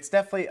 no. It's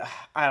definitely,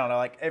 I don't know,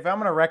 like, if I'm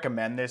going to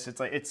recommend this,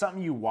 it's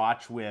something you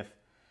watch with,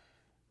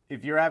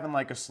 if you're having,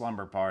 like, a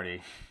slumber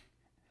party,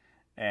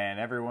 and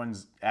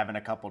everyone's having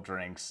a couple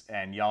drinks,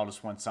 and y'all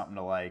just want something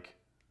to, like,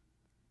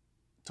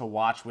 to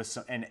watch with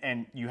some,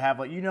 and you have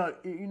like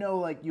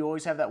like you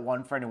always have that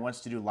one friend who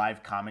wants to do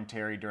live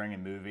commentary during a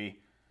movie.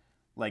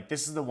 Like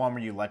this is the one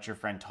where you let your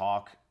friend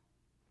talk,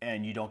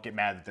 and you don't get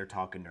mad that they're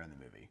talking during the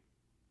movie.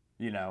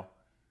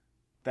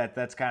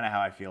 That's kind of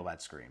how I feel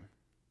about Scream.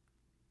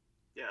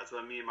 Yeah, that's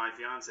what me and my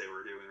fiance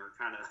were doing. We're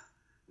kind of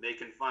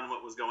making fun of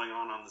what was going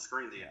on the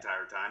screen the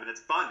entire time, and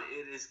it's fun.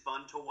 It is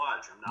fun to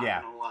watch. I'm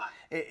not gonna lie.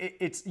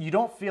 It's you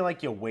don't feel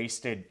like you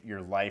wasted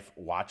your life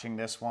watching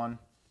this one.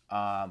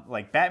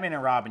 Like Batman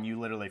and Robin, you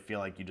literally feel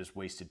like you just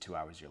wasted 2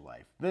 hours of your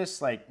life.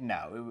 This, like,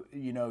 no,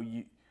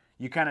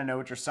 you kind of know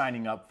what you're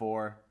signing up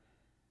for,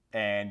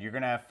 and you're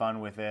gonna have fun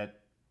with it,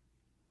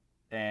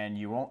 and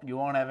you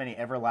won't have any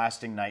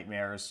everlasting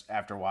nightmares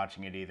after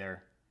watching it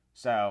either.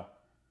 So,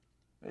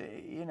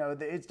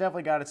 it's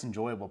definitely got its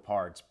enjoyable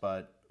parts,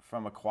 but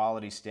from a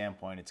quality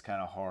standpoint, it's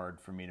kind of hard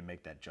for me to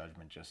make that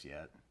judgment just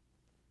yet.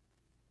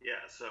 Yeah,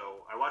 so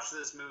I watched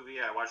this movie.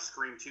 I watched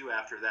Scream 2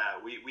 after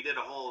that. We did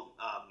a whole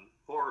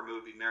horror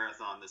movie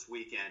marathon this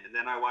weekend, and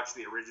then I watched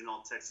the original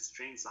Texas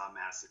Chainsaw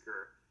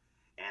Massacre.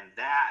 and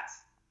that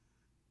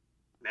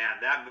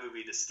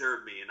movie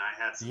disturbed me, and I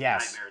had some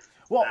Yes. nightmares.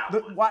 Well,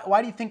 That one.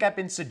 why do you think I've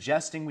been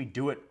suggesting we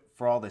do it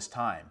for all this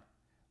time?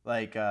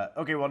 Like,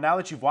 okay, well, now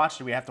that you've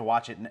watched it, we have to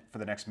watch it for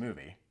the next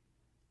movie.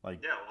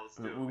 Like, Yeah, well, let's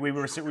do it.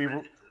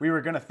 we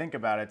were gonna think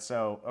about it.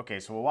 So okay,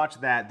 so we'll watch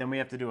that. Then we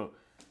have to do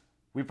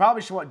we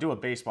probably should do a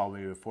baseball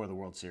movie before the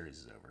World Series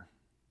is over.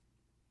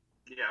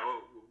 Yeah,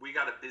 well, we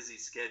got a busy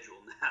schedule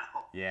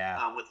now.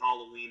 Yeah. With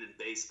Halloween and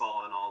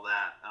baseball and all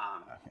that.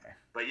 Okay.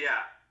 But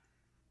yeah,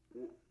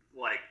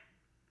 like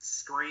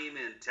Scream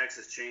and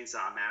Texas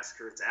Chainsaw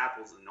Massacre, it's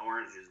apples and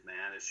oranges,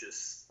 man. It's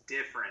just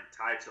different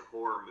types of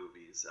horror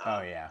movies.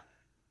 Oh yeah.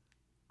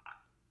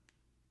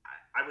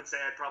 I would say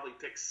I'd probably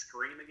pick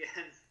Scream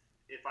again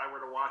if I were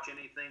to watch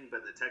anything,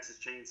 but the Texas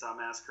Chainsaw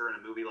Massacre and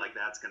a movie like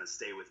that's going to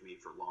stay with me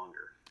for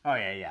longer. Oh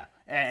yeah.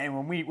 And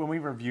when we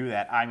review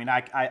that, I mean,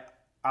 I'm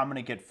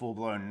gonna get full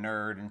blown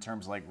nerd in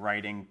terms of like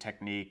writing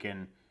technique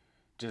and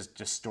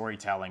just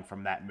storytelling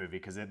from that movie,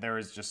 because there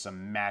is just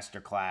some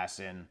masterclass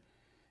in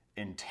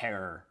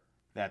terror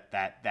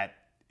that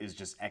is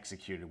just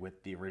executed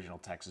with the original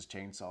Texas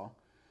Chainsaw.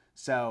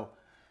 So,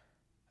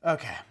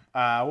 okay,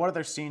 what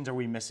other scenes are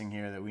we missing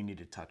here that we need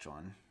to touch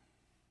on?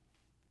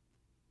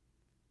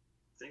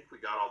 I think we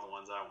got all the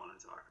ones I want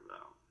to talk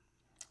about.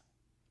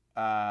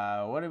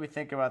 What do we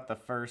think about the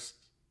first?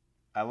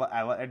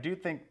 I do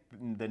think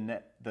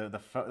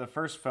the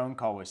first phone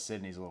call with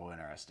Sydney's a little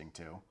interesting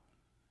too.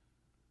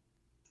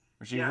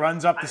 Where she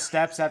runs up the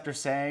steps after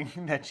saying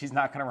that she's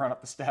not going to run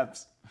up the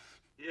steps.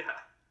 Yeah,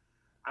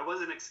 I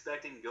wasn't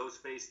expecting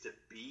Ghostface to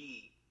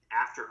be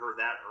after her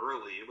that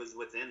early. It was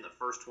within the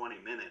first 20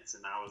 minutes,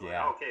 and I was like,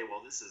 okay,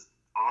 well, this is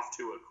off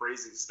to a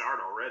crazy start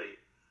already.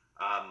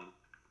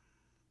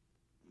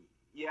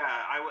 Yeah,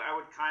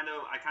 I kind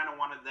of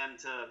wanted them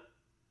to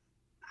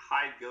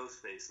hide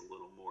Ghostface a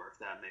little more, if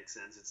that makes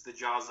sense. It's the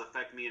Jaws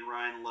effect me and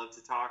Ryan love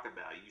to talk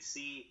about. You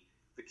see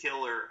the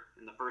killer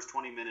in the first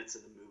 20 minutes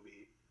of the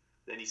movie,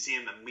 then you see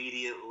him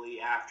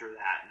immediately after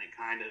that, and it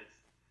kind of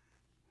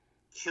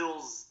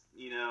kills,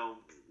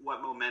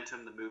 what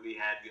momentum the movie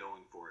had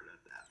going for it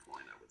at that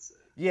point, I would say.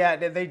 Yeah,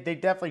 they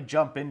definitely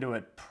jump into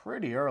it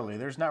pretty early.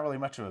 There's not really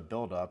much of a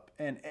build-up.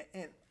 And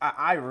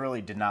I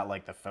really did not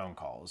like the phone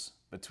calls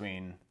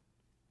between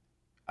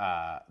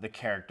the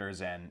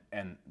characters and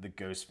the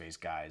Ghostface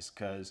guys,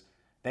 because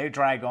they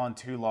drag on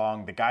too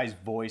long. The guy's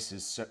voice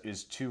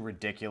is too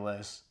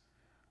ridiculous.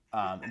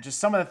 And just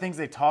some of the things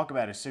they talk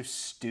about is so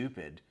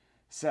stupid.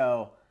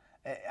 So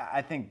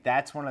I think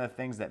that's one of the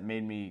things that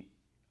made me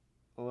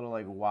a little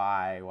like,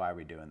 why are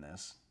we doing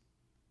this?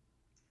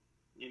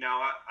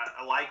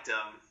 I liked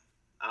them.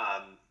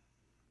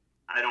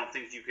 I don't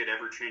think you could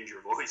ever change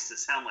your voice to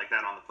sound like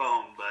that on the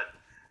phone, but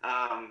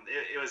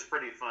it was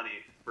pretty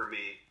funny for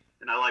me.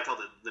 And I liked all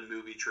the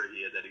movie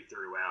trivia that he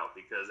threw out,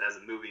 because as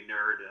a movie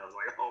nerd, I was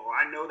like, oh,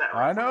 I know that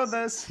reference. I know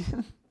this.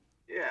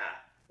 Yeah,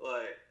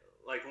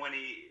 like when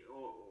he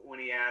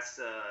asked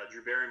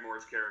Drew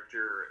Barrymore's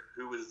character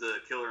who was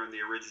the killer in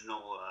the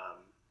original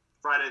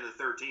Friday the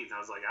 13th, I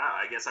was like,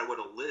 I guess I would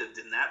have lived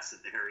in that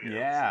scenario.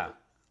 Yeah. So,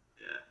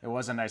 yeah. It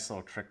was a nice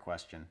little trick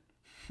question.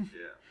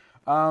 Yeah.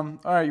 All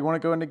right, you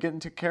want to get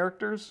into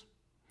characters?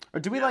 Or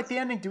do we like the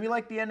ending? Do we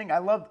like the ending?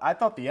 I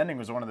thought the ending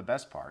was one of the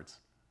best parts.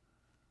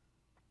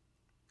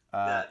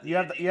 You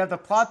have the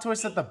plot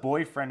twist that the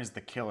boyfriend is the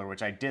killer,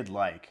 which I did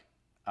like.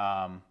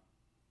 I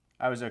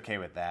was okay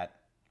with that.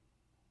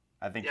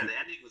 I think the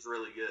ending was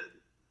really good.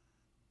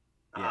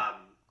 Yeah.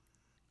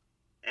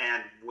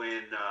 And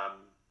when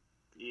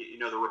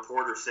the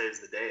reporter saves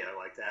the day, I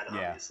like that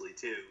obviously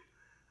too,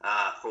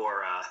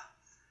 for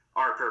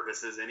our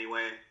purposes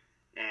anyway.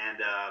 And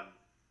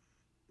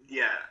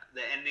the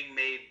ending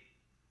made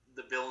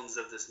the villains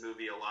of this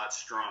movie a lot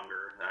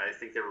stronger. I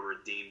think they were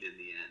redeemed in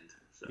the end.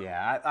 So.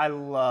 Yeah, I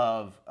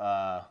love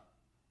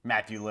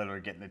Matthew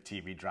Lillard getting the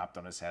TV dropped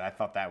on his head. I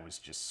thought that was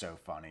just so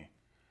funny.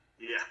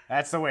 Yeah.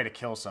 That's the way to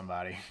kill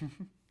somebody.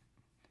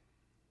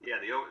 Yeah,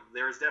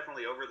 there's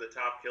definitely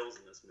over-the-top kills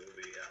in this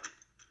movie.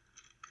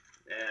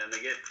 And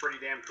they get pretty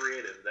damn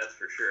creative, that's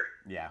for sure.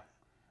 Yeah.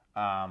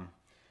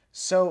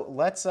 So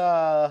let's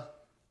go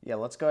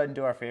ahead and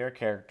do our favorite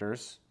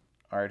characters.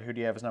 All right, who do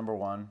you have as number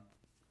one?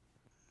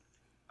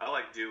 I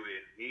like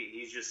Dewey.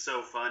 He's just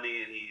so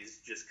funny, and he's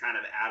just kind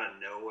of out of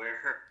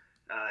nowhere.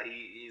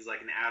 He's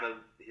like an out of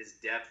his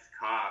depth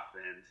cop,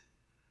 and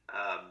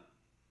I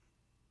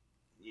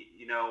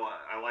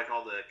like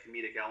all the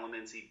comedic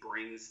elements he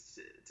brings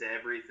to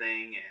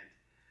everything,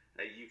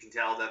 and you can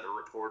tell that the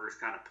reporter's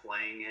kind of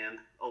playing him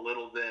a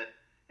little bit,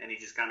 and he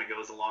just kind of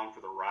goes along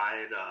for the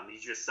ride.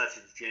 He's just such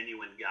a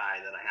genuine guy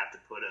that I have to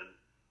put him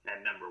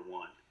at number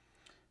one.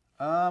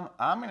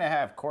 I'm gonna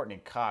have Courtney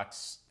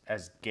Cox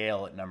as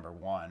Gail at number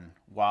one.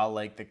 While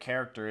like the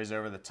character is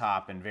over the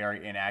top and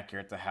very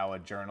inaccurate to how a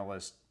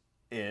journalist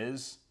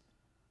is,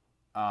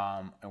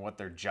 and what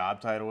their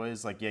job title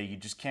is, like you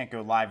just can't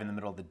go live in the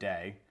middle of the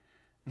day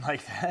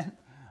like that.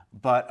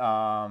 But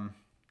I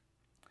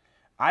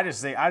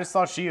just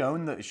thought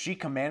she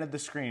commanded the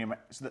screen.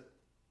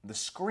 The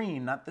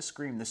screen, not the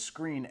scream, the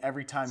screen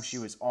every time she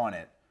was on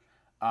it.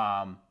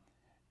 And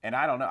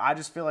I don't know. I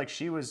just feel like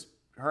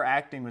her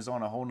acting was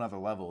on a whole nother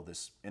level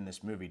in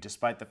this movie,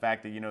 despite the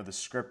fact that, you know, the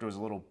script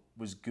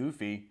was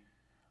goofy.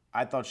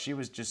 I thought she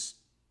was just,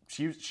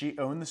 she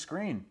owned the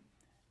screen,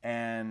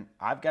 and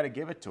I've got to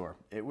give it to her.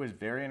 It was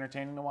very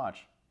entertaining to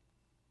watch.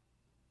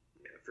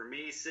 Yeah, for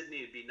me,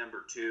 Sydney would be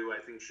number 2. I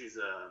think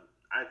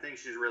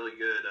she's really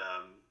good.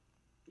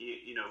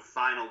 You know,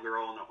 final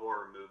girl in a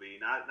horror movie.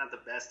 Not the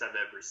best I've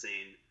ever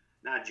seen.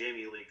 Not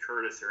Jamie Lee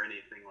Curtis or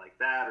anything like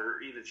that,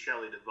 or even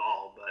Shelley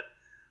Duvall, but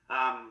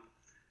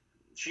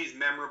she's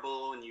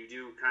memorable, and you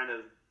do kind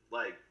of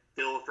like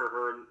feel for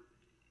her,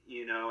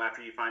 you know,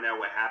 after you find out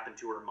what happened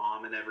to her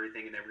mom and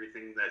everything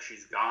that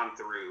she's gone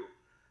through.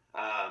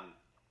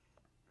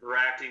 Her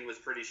acting was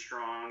pretty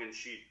strong, and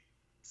she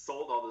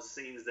sold all the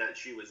scenes that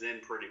she was in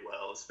pretty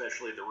well,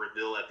 especially the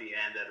reveal at the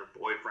end that her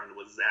boyfriend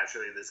was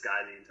actually this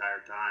guy the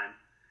entire time.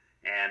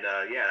 And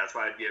yeah, that's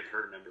why I'd give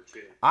her number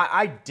 2.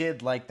 I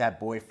did like that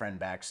boyfriend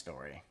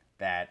backstory,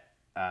 that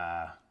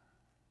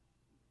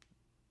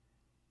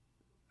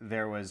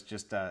there was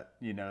just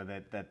you know,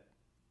 that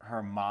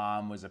her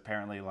mom was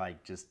apparently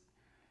like just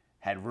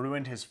had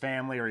ruined his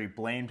family, or he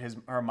blamed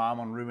her mom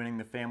on ruining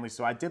the family.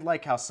 So I did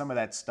like how some of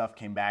that stuff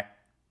came back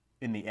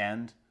in the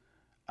end.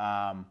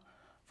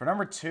 For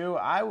number 2,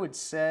 I would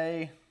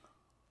say,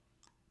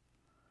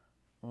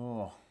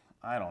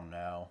 I don't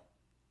know.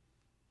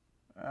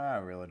 I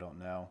really don't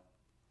know.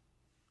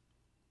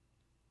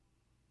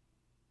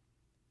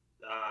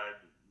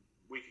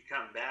 We could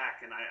come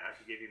back, and I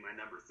could give you my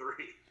number 3.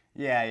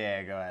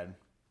 Yeah, go ahead.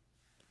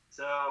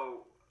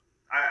 So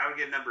I would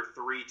give number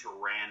 3 to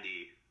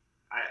Randy.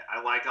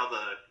 I like all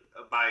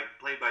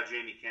played by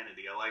Jamie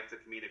Kennedy. I like the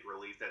comedic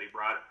relief that he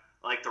brought.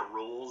 I like the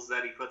rules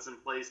that he puts in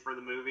place for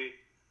the movie.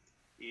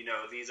 You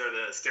know, these are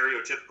the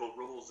stereotypical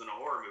rules in a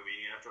horror movie.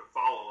 You have to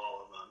follow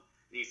all of them.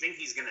 And you think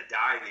he's going to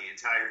die the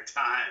entire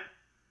time,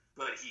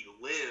 but he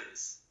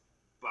lives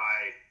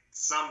by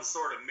some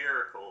sort of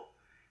miracle.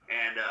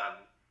 And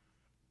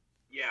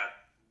yeah,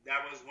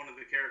 that was one of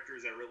the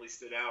characters that really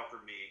stood out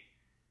for me.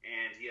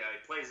 And yeah,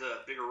 he plays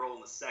a bigger role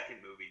in the second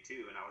movie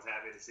too, and I was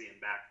happy to see him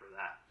back for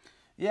that.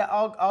 Yeah,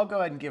 I'll go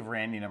ahead and give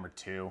Randy number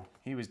 2.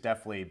 He was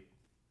definitely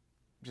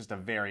just a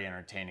very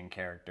entertaining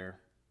character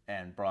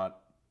and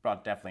brought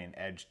definitely an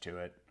edge to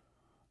it.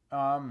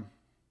 I'm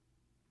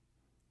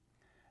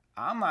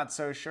not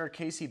so sure.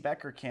 Casey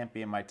Becker can't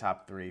be in my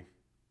top 3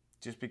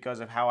 just because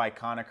of how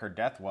iconic her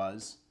death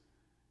was,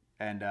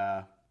 and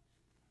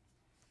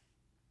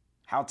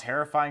how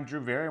terrifying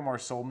Drew Barrymore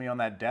sold me on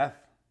that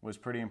death was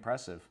pretty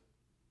impressive.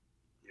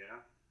 Yeah.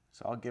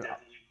 So I'll give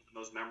definitely the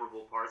most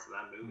memorable parts of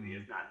that movie,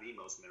 if not the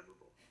most memorable.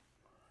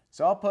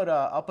 So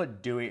I'll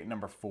put Dewey at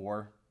number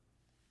 4.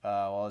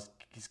 Well,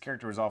 his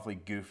character was awfully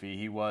goofy.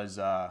 He was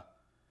I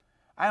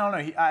don't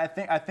know. I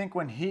think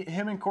when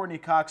him and Courtney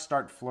Cox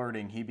start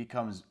flirting, he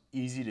becomes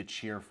easy to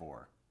cheer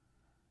for.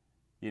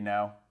 You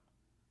know.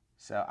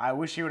 So I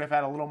wish he would have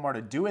had a little more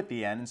to do at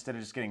the end instead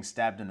of just getting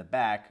stabbed in the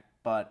back.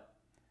 But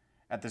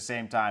at the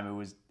same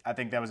time, I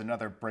think that was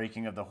another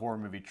breaking of the horror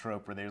movie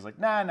trope where they was like,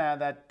 nah,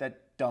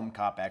 that dumb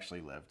cop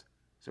actually lived,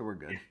 so we're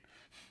good.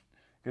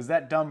 Because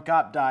that dumb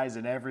cop dies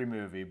in every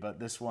movie, but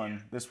this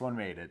one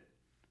made it.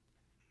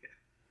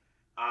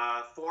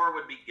 4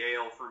 would be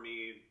Gale for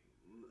me.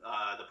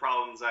 The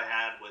problems I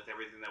had with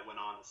everything that went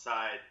on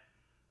aside,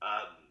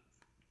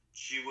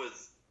 she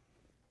was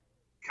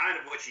kind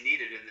of what you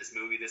needed in this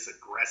movie, this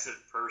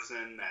aggressive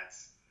person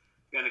that's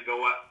going to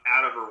go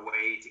out of her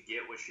way to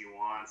get what she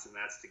wants, and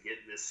that's to get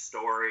this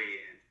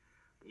story and,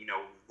 you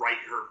know, write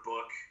her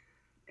book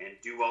and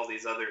do all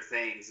these other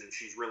things, and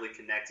she's really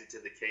connected to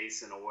the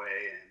case in a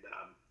way, and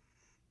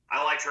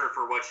I liked her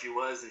for what she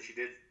was, and she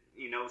did,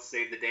 you know,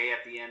 save the day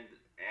at the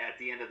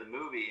end of the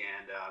movie,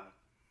 and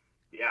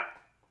yeah,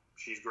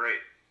 she's great.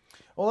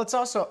 Well, it's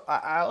also,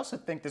 I also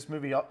think this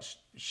movie,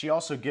 she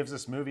also gives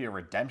this movie a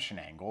redemption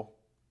angle,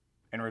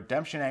 and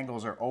redemption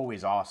angles are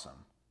always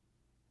awesome.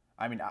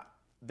 I mean,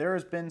 there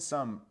has been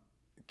some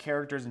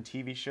characters in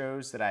TV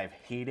shows that I've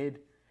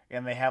hated,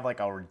 and they have like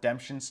a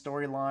redemption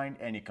storyline,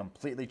 and it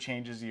completely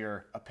changes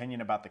your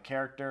opinion about the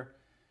character,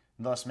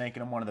 thus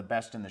making them one of the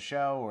best in the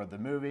show or the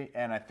movie.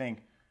 And I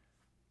think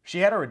she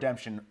had a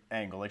redemption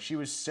angle. Like, she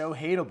was so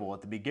hateable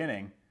at the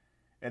beginning,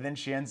 and then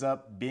she ends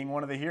up being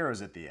one of the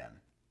heroes at the end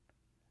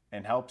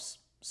and helps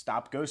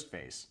stop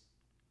Ghostface.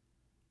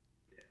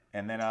 Yeah.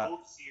 And then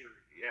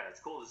it's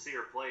cool to see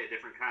her play a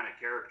different kind of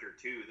character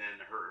too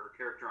than her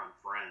character on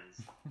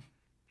Friends.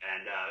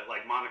 And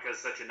like, Monica's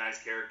such a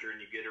nice character, and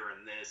you get her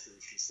in this, and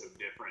she's so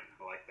different.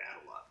 I like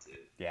that a lot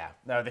too. Yeah,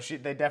 no,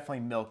 they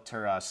definitely milked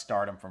her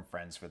stardom from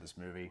Friends for this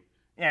movie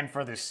and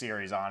for this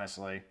series,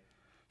 honestly,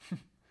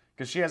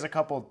 because she has a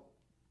couple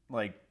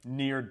like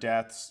near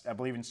deaths. I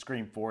believe in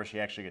Scream 4, she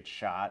actually gets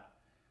shot,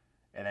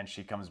 and then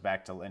she comes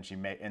back and she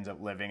ends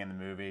up living in the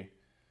movie.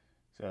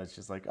 So it's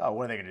just like, oh,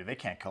 what are they gonna do? They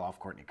can't kill off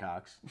Courtney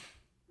Cox.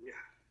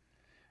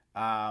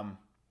 Yeah.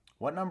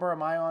 What number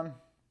am I on?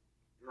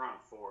 You're on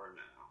 4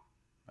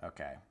 now.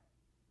 Okay.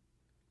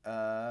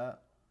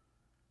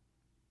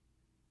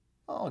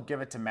 I'll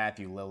give it to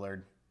Matthew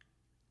Lillard.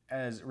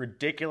 as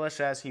ridiculous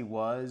as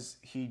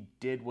he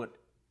did what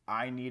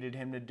I needed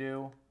him to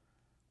do,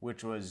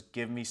 which was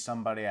give me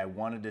somebody I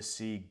wanted to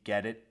see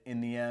get it in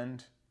the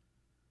end.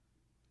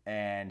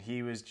 And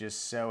he was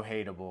just so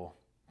hateable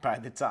by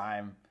the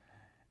time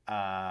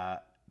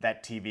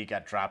that TV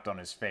got dropped on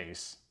his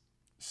face.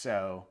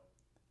 So,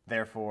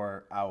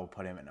 therefore, I will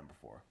put him at number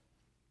 4.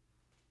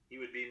 He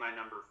would be my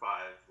number 5.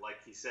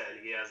 Like he said,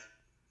 he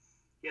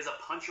has a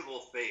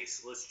punchable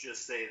face. Let's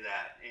just say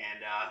that.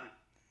 And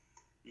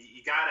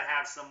you got to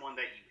have someone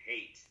that you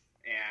hate.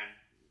 And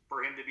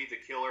for him to be the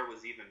killer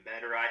was even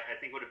better. I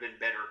think it would have been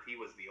better if he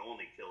was the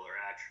only killer,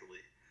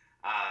 actually.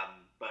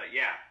 But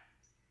yeah,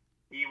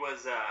 he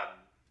was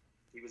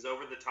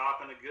over the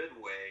top in a good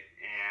way,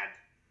 and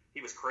he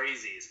was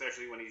crazy,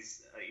 especially when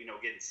he's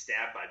getting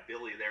stabbed by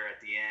Billy there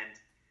at the end,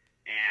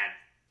 and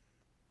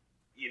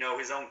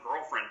his own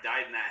girlfriend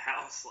died in that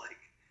house like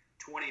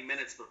 20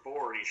 minutes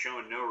before, and he's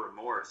showing no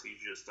remorse. He's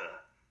just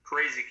a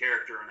crazy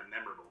character and a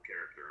memorable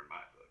character in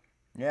my book.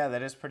 Yeah,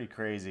 that is pretty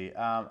crazy.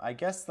 I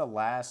guess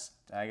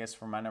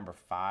for my number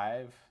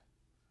 5,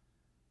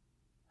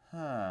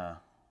 I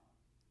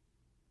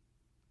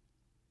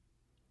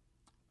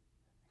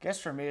guess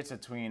for me it's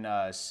between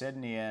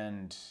Sidney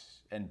and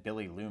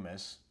Billy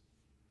Loomis,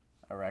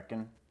 I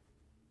reckon.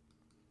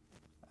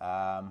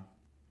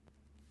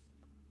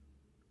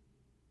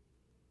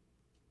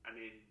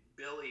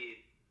 Billy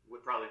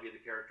would probably be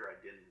the character I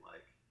didn't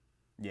like.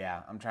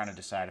 Yeah, I'm trying to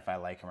decide if I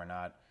like him or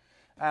not.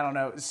 I don't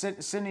know.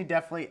 Sidney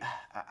definitely.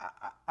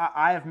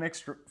 I have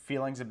mixed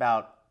feelings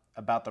about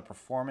the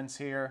performance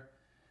here,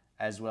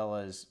 as well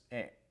as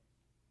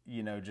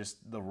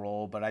just the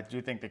role. But I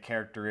do think the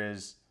character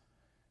is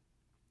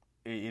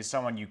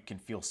someone you can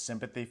feel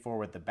sympathy for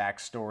with the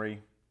backstory,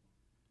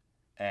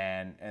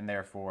 and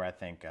therefore I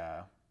think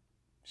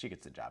she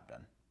gets the job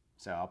done.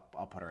 So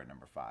I'll put her at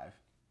number 5.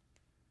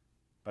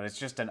 But it's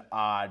just an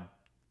odd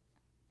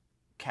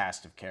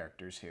cast of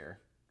characters here.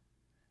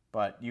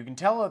 But you can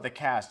tell that the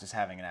cast is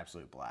having an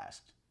absolute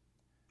blast.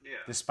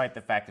 Yeah. Despite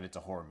the fact that it's a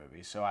horror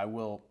movie. So I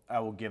will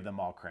give them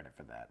all credit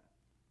for that.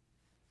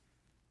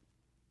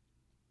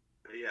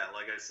 But yeah,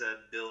 like I said,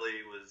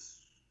 Billy was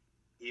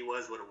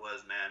what it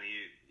was, man.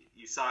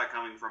 You saw it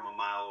coming from a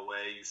mile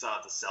away. You saw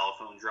the cell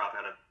phone drop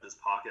out of his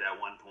pocket at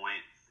one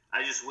point.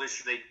 I just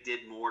wish they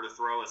did more to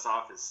throw us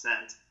off his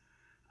scent.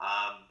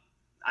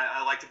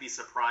 I like to be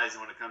surprised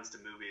when it comes to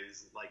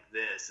movies like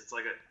this. It's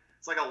like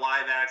a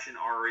live action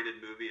R-rated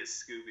movie,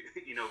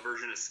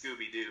 version of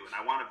Scooby-Doo, and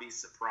I want to be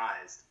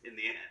surprised in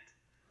the end.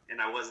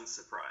 And I wasn't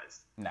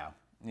surprised. No,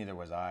 neither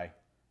was I.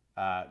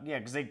 Yeah,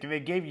 because they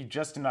gave you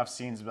just enough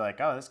scenes to be like,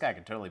 oh, this guy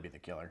could totally be the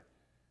killer.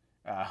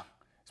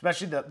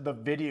 Especially the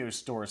video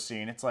store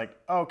scene. It's like,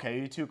 okay,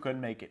 you two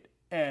couldn't make it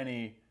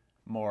any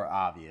more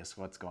obvious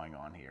what's going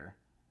on here.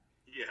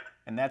 Yeah.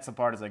 And that's the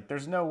part is like,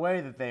 there's no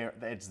way that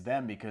it's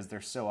them because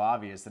they're so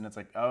obvious. And it's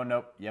like, oh,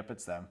 nope, yep,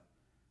 it's them.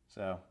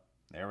 So,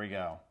 there we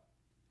go.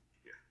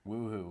 Yeah.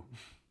 Woohoo.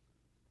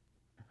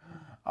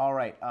 All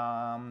right,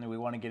 we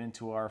want to get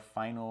into our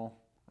final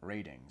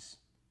ratings.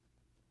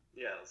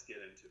 Yeah, let's get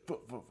into it.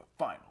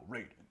 Final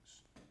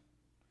ratings.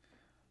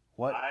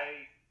 What?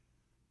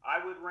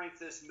 I would rank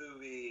this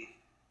movie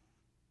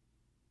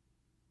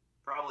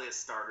probably a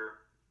starter.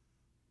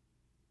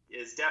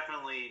 It's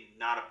definitely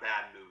not a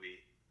bad movie.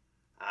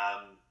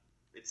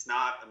 It's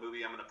not a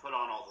movie I'm going to put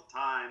on all the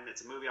time.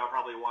 It's a movie I'll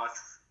probably watch,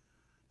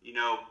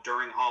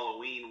 during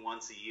Halloween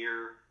once a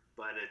year.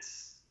 But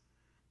it's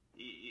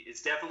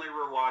definitely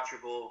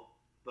rewatchable.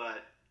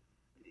 But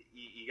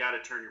you got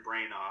to turn your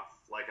brain off,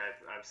 like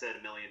I've said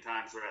a million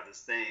times throughout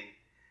this thing.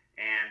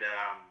 And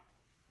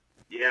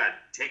yeah,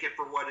 take it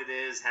for what it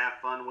is. Have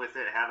fun with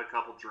it. Have a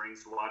couple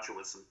drinks. Watch it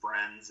with some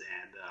friends,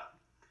 and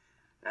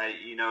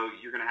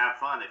you're going to have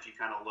fun if you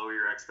kind of lower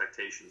your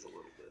expectations a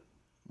little bit.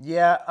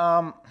 Yeah,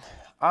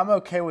 I'm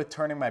okay with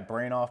turning my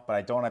brain off, but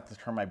I don't have to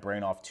turn my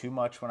brain off too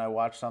much when I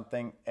watch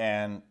something.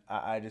 And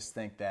I just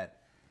think that,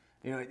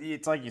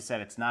 it's like you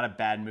said, it's not a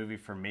bad movie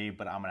for me,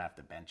 but I'm gonna have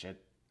to bench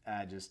it.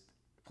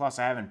 Plus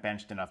I haven't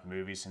benched enough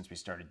movies since we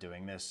started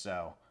doing this,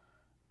 so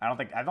I don't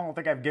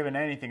think I've given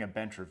anything a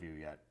bench review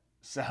yet.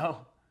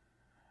 So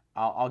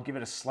I'll give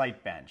it a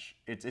slight bench.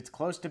 It's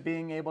close to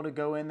being able to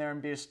go in there and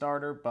be a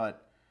starter,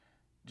 but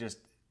just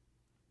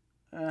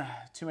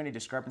too many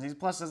discrepancies.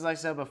 Plus, as I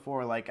said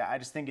before, I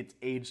just think it's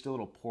aged a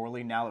little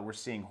poorly now that we're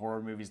seeing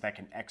horror movies that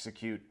can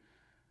execute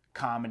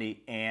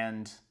comedy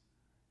and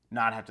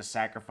not have to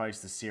sacrifice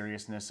the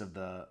seriousness of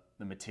the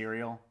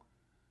material.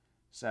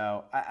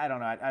 So, I don't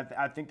know.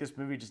 I think this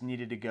movie just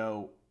needed to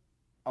go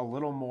a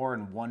little more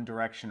in one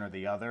direction or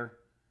the other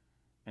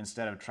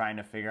instead of trying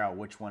to figure out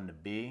which one to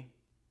be,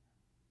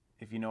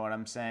 if you know what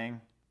I'm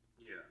saying.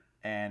 Yeah.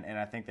 And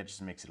I think that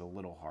just makes it a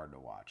little hard to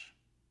watch.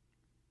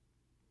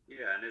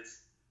 Yeah, and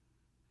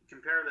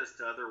compare this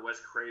to other Wes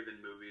Craven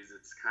movies,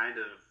 it's kind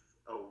of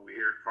a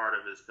weird part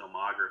of his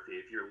filmography.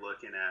 If you're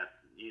looking at,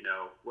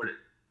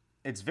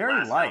 it's very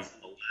Last light. House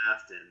on the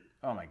Left and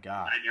oh my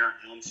god, Nightmare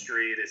on Elm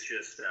Street. It's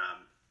just,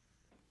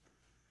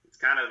 it's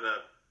kind of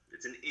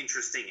it's an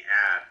interesting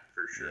ad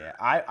for sure. Yeah,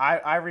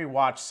 I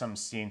rewatched some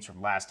scenes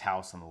from Last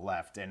House on the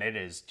Left, and it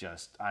is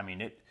just, I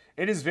mean,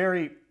 it is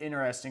very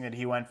interesting that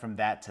he went from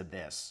that to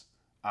this,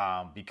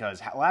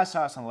 because Last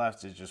House on the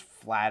Left is just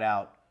flat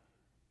out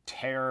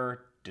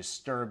terror,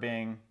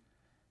 disturbing,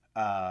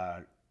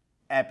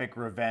 epic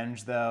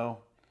revenge, though.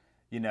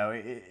 You know,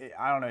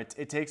 I don't know.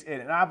 It takes,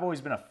 and I've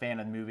always been a fan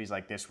of movies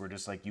like this, where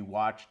just like you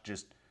watch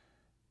just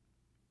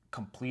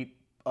complete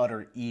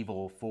utter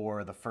evil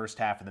for the first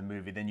half of the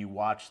movie, then you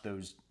watch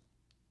those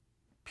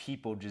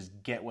people just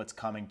get what's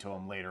coming to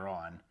them later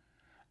on,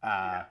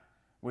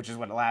 which is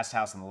what Last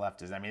House on the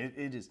Left is. I mean,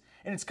 it is,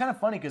 and it's kind of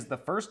funny because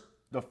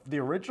the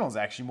original is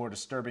actually more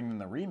disturbing than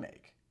the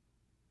remake.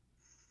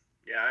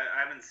 Yeah,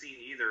 I haven't seen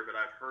either, but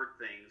I've heard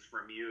things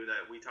from you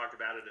that we talked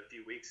about it a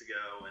few weeks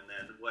ago, and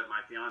then what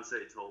my fiance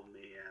told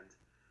me, and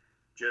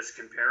just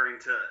comparing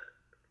to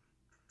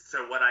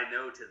what I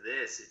know to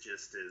this, it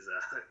just is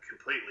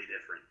completely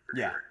different. For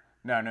sure.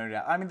 No.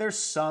 I mean, there's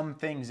some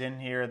things in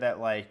here that,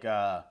 like,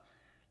 I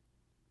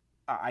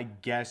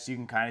guess you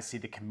can kind of see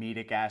the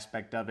comedic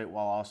aspect of it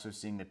while also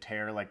seeing the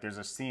terror. Like, there's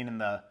a scene in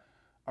the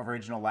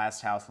original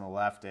Last House on the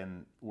Left,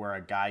 and where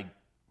a guy,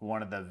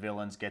 one of the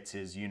villains, gets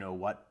his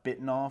you-know-what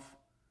bitten off.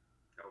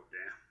 Oh,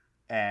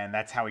 damn. And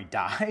that's how he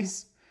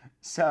dies.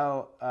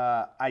 So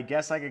I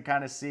guess I could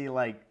kind of see,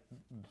 like,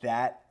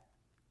 that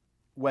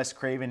Wes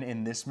Craven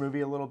in this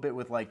movie a little bit,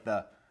 with, like,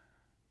 the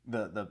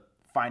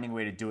finding a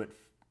way to do it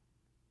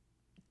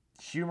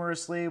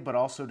humorously, but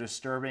also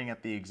disturbing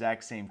at the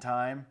exact same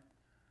time.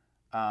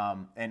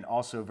 And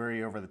also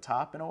very over the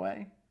top in a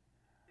way.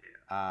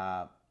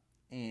 Yeah.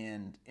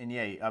 And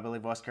yeah, I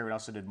believe Wes Craven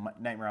also did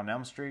Nightmare on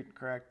Elm Street,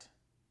 correct?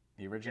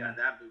 The original? Yeah,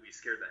 that movie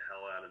scared the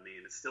hell out of me,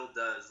 and it still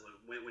does.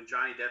 When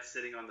Johnny Depp's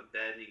sitting on the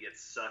bed and he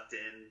gets sucked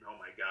in, oh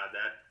my god,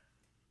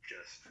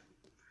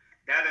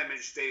 that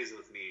image stays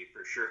with me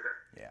for sure.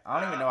 Yeah, I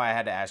don't even know I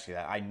had to ask you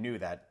that. I knew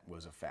that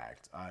was a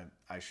fact. I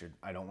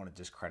don't want to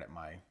discredit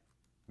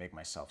make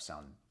myself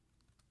sound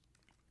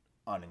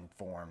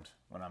uninformed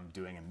when I'm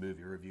doing a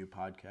movie review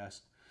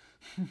podcast.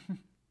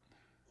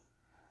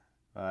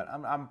 But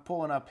I'm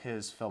pulling up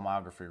his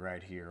filmography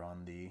right here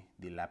on the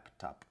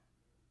laptop.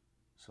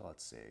 So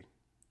let's see.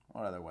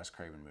 What other Wes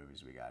Craven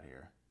movies we got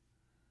here?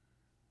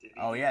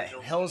 Oh yeah,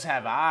 Hills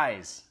Have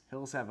Eyes.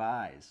 Hills Have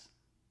Eyes.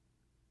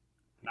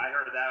 I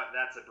heard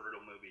that's a brutal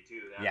movie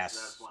too.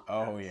 That's one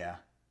Oh yeah.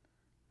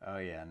 Oh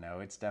yeah. No,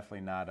 it's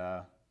definitely not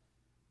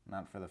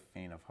for the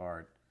faint of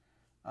heart.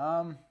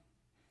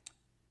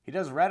 He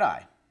does Red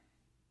Eye.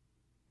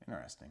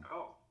 Interesting.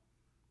 Oh,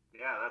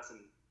 yeah,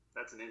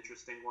 that's an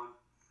interesting one.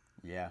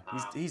 Yeah,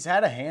 he's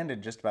had a hand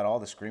in just about all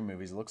the Scream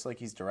movies. It looks like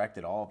he's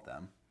directed all of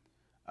them,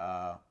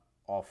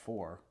 all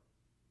four.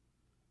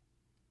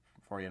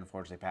 Before he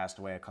unfortunately passed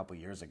away a couple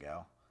years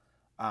ago.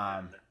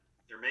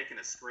 They're making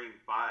a Scream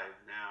 5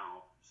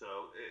 now,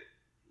 so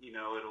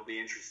it'll be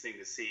interesting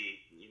to see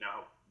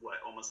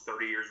almost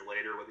 30 years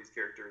later what these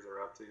characters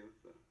are up to.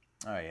 So.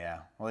 Oh yeah,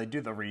 well they do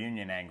the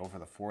reunion angle for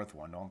the fourth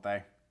one, don't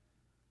they?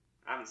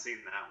 I haven't seen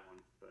that one,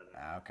 but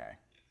okay.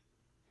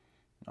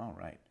 All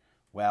right.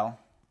 Well,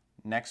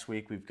 next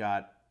week we've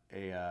got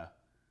or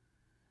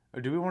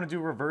do we want to do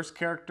reverse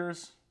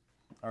characters?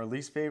 Our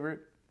least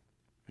favorite?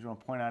 Do you want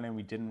to point out any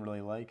we didn't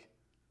really like?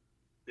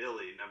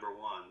 Billy, number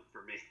 1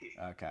 for me.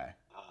 Okay.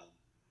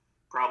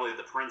 Probably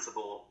the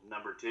principal,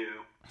 number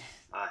 2.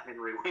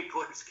 Henry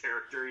Winkler's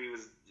character, he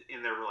was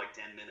in there for like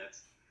 10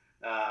 minutes.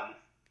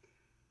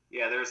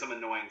 Yeah, there are some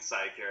annoying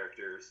side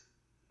characters.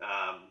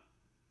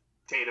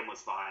 Tatum was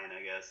fine,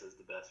 I guess, as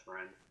the best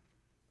friend.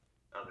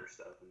 Other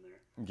stuff in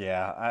there.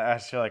 Yeah, I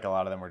feel like a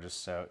lot of them were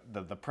just so...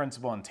 The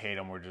principal and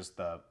Tatum were just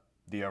the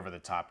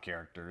over-the-top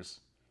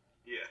characters.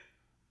 Yeah.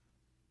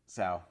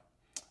 So,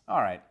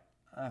 all right.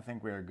 I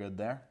think we are good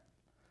there.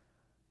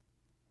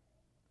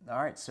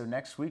 All right, so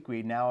next week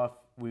we got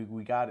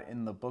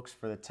in the books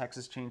for the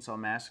Texas Chainsaw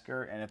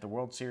Massacre, and if the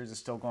World Series is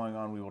still going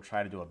on, we will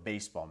try to do a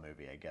baseball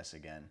movie, I guess,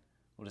 again.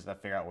 We'll just have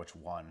to figure out which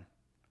one.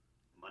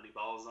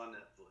 Moneyball's on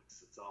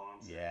Netflix, that's all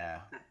I'm saying. Yeah.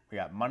 We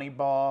got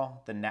Moneyball.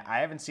 I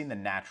haven't seen The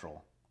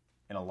Natural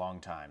in a long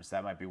time, so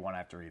that might be one I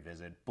have to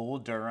revisit. Bull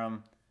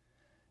Durham,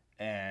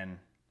 and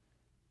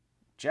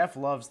Jeff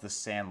loves The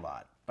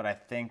Sandlot, but I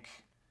think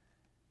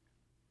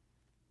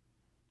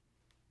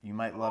you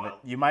might love it.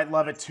 You might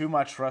love it too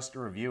much for us to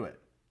review it.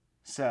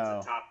 So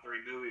it's a top 3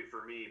 movie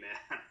for me,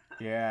 man.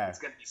 Yeah. It's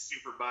gonna be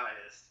super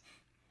biased.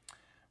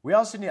 We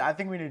also I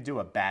think we need to do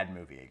a bad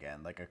movie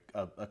again, like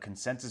a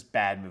consensus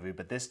bad movie,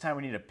 but this time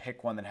we need to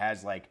pick one that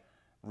has like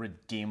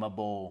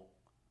redeemable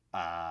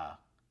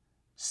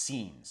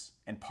scenes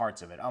and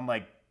parts of it.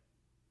 Unlike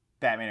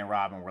Batman and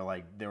Robin, where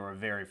like there were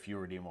very few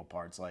redeemable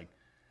parts. Like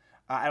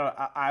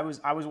I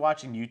was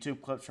watching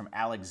YouTube clips from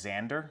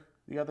Alexander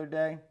the other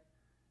day.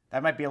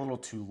 That might be a little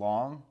too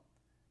long,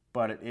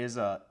 but it's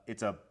a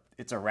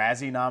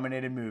Razzie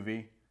nominated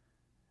movie,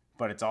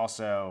 but it's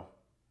also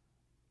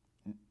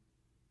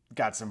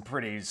got some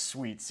pretty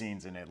sweet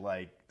scenes in it,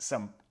 like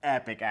some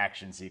epic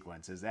action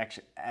sequences,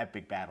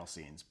 epic battle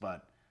scenes.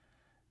 But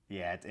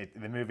yeah,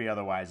 the movie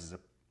otherwise is a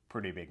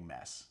pretty big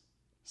mess.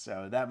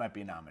 So that might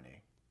be a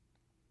nominee.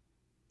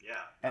 Yeah.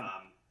 And,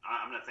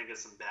 I'm going to think of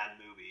some bad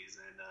movies,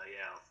 and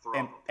I'll throw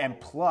up a poll. And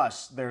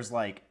plus, there's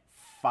like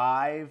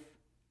 5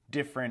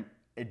 different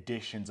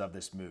editions of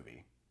this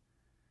movie.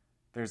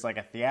 There's like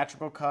a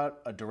theatrical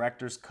cut, a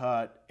director's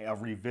cut, a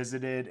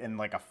revisited, and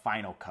like a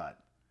final cut.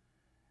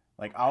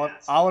 Like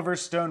Oliver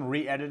Stone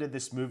re-edited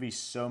this movie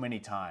so many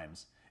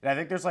times. And I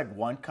think there's like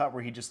one cut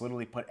where he just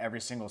literally put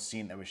every single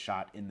scene that was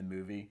shot in the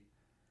movie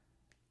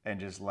and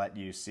just let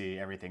you see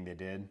everything they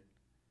did.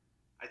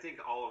 I think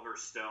Oliver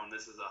Stone,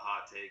 this is a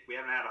hot take. We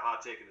haven't had a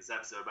hot take in this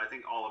episode, but I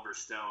think Oliver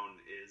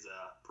Stone is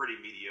a pretty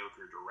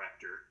mediocre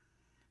director.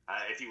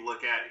 If you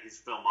look at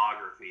his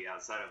filmography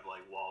outside of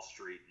like Wall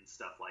Street and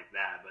stuff like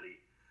that, but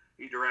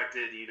he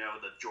directed,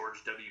 the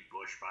George W.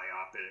 Bush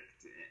biopic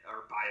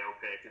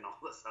and all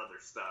this other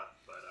stuff.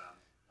 But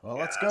well,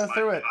 let's go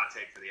through it. Hot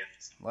take for the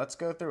episode. Let's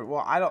go through it.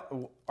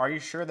 Well, are you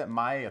sure that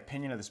my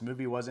opinion of this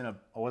movie wasn't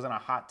a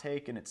hot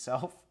take in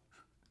itself?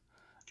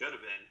 Could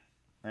have been.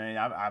 I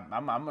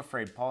mean, I'm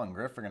afraid Paul and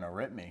Griff are gonna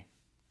rip me.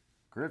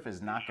 Griff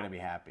is not gonna be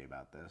happy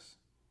about this.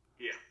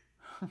 Yeah.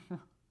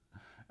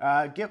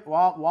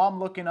 While I'm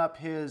looking up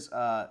his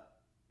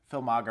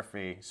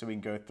filmography so we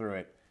can go through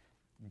it,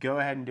 go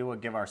ahead and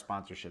give our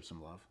sponsorship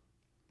some love.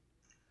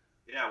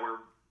 Yeah, we're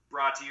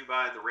brought to you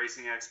by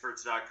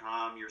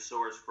theracingexperts.com, your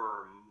source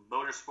for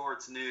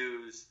motorsports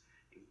news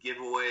and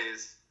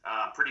giveaways.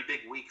 Pretty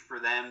big week for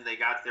them. They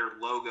got their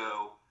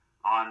logo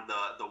on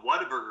the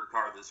Whataburger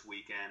car this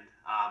weekend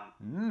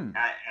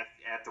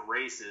at the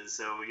races.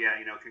 So, yeah,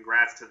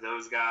 congrats to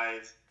those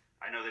guys.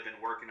 I know they've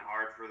been working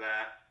hard for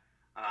that.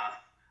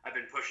 I've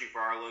been pushing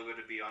for our logo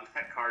to be on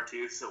that car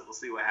too, so we'll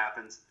see what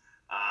happens.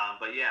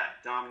 But yeah,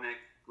 Dominic,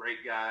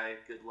 great guy.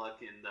 Good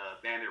luck in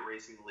the Bandit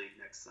Racing League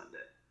next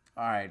Sunday.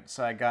 All right,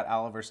 so I got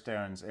Oliver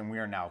Stone's, and we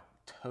are now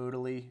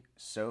totally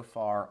so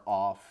far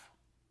off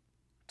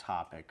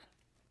topic,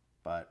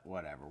 but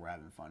whatever, we're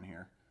having fun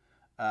here.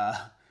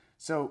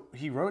 So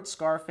he wrote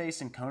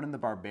Scarface and Conan the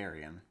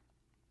Barbarian.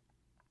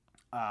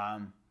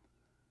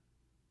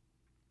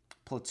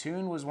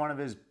 Platoon was one of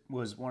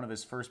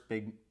his first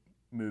big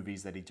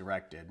movies that he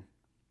directed.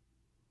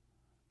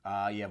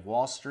 You have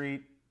Wall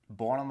Street,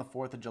 Born on the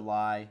 4th of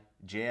July,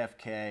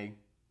 JFK,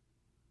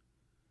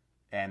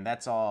 and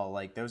that's all.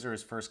 Like, those are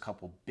his first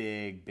couple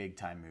big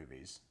time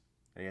movies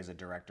that he has a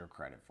director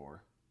credit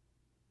for.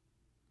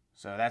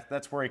 So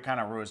that's where he kind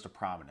of rose to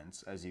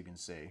prominence, as you can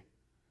see.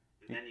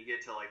 And then you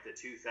get to like the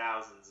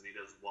 2000s, and he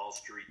does Wall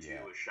Street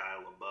 2 with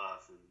Shia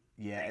LaBeouf.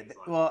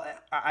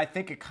 I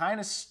think it kind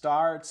of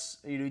starts.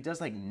 He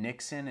does like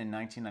Nixon in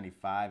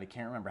 1995. I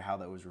can't remember how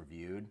that was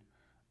reviewed.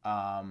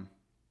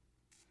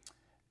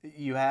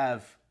 You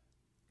have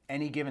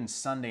Any Given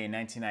Sunday in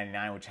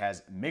 1999, which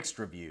has mixed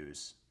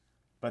reviews,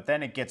 but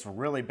then it gets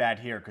really bad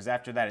here because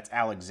after that it's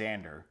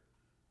Alexander,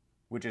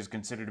 which is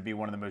considered to be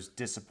one of the most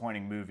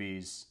disappointing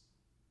movies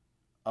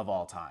of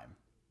all time.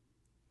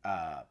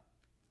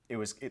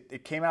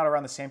 It came out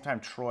around the same time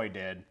Troy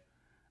did.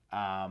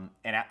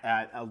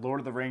 Lord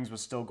of the Rings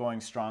was still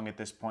going strong at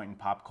this point in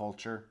pop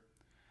culture.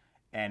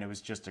 And it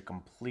was just a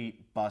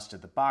complete bust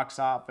at the box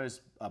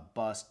office, a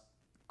bust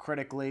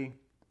critically.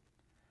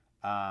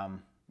 The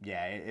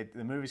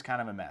movie's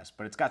kind of a mess,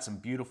 but it's got some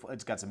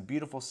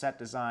beautiful set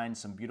designs,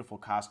 some beautiful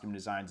costume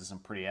designs, and some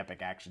pretty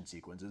epic action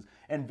sequences,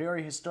 and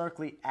very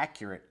historically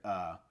accurate,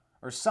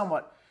 or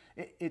somewhat.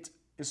 It's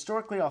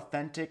historically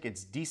authentic.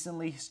 It's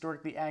decently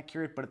historically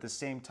accurate, but at the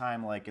same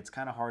time, like, it's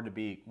kind of hard to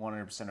be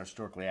 100%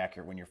 historically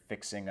accurate when you're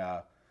fixing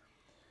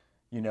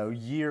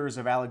years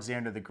of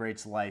Alexander the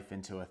Great's life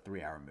into a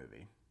 3-hour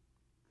movie.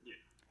 Yeah.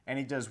 And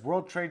he does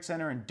World Trade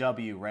Center and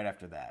W right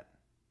after that.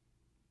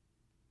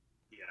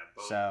 Yeah,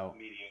 both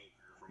mediocre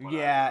from what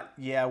I've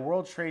heard.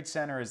 World Trade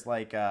Center is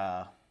like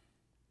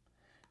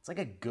it's like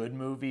a good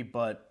movie,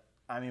 but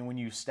I mean, when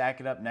you stack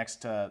it up next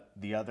to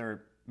the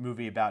other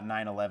movie about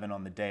 9/11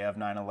 on the day of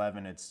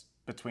 9/11, it's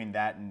between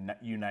that and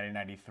United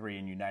 93,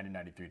 and United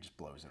 93 just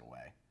blows it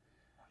away.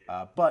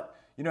 But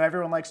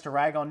everyone likes to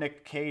rag on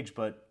Nick Cage,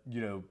 but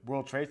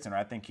World Trade Center,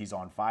 I think he's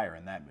on fire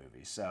in that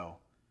movie. So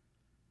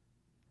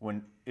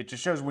when it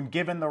just shows, when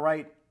given the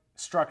right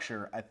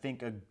structure, I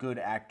think a good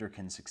actor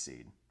can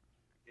succeed.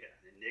 Yeah,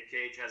 and Nick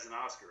Cage has an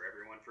Oscar.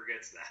 Everyone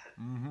forgets that.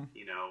 Mm-hmm.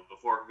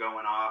 Before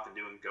going off and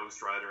doing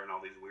Ghost Rider and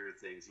all these weird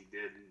things, he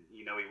did.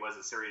 He was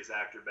a serious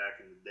actor back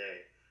in the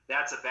day.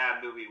 That's a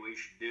bad movie we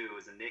should do,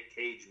 is a Nick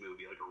Cage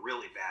movie, like a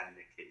really bad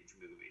Nick Cage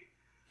movie.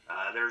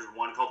 There's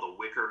one called The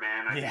Wicker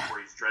Man, I think,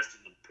 where he's dressed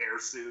in the pear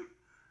suit.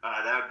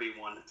 That would be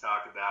one to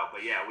talk about.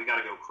 But yeah, we got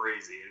to go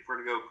crazy. And if we're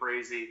going to go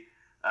crazy,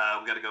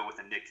 we got to go with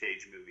a Nick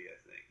Cage movie, I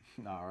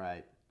think.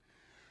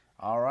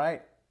 All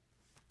right.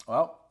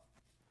 Well,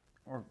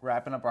 we're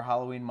wrapping up our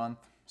Halloween month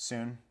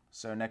soon.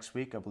 So next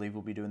week, I believe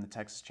we'll be doing the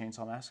Texas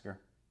Chainsaw Massacre.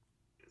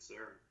 Yes,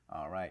 sir.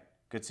 All right.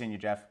 Good seeing you,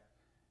 Jeff.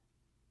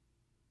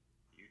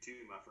 You too,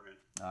 my friend.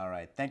 All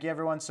right. Thank you,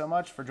 everyone, so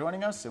much for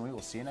joining us, and we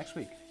will see you next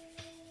week.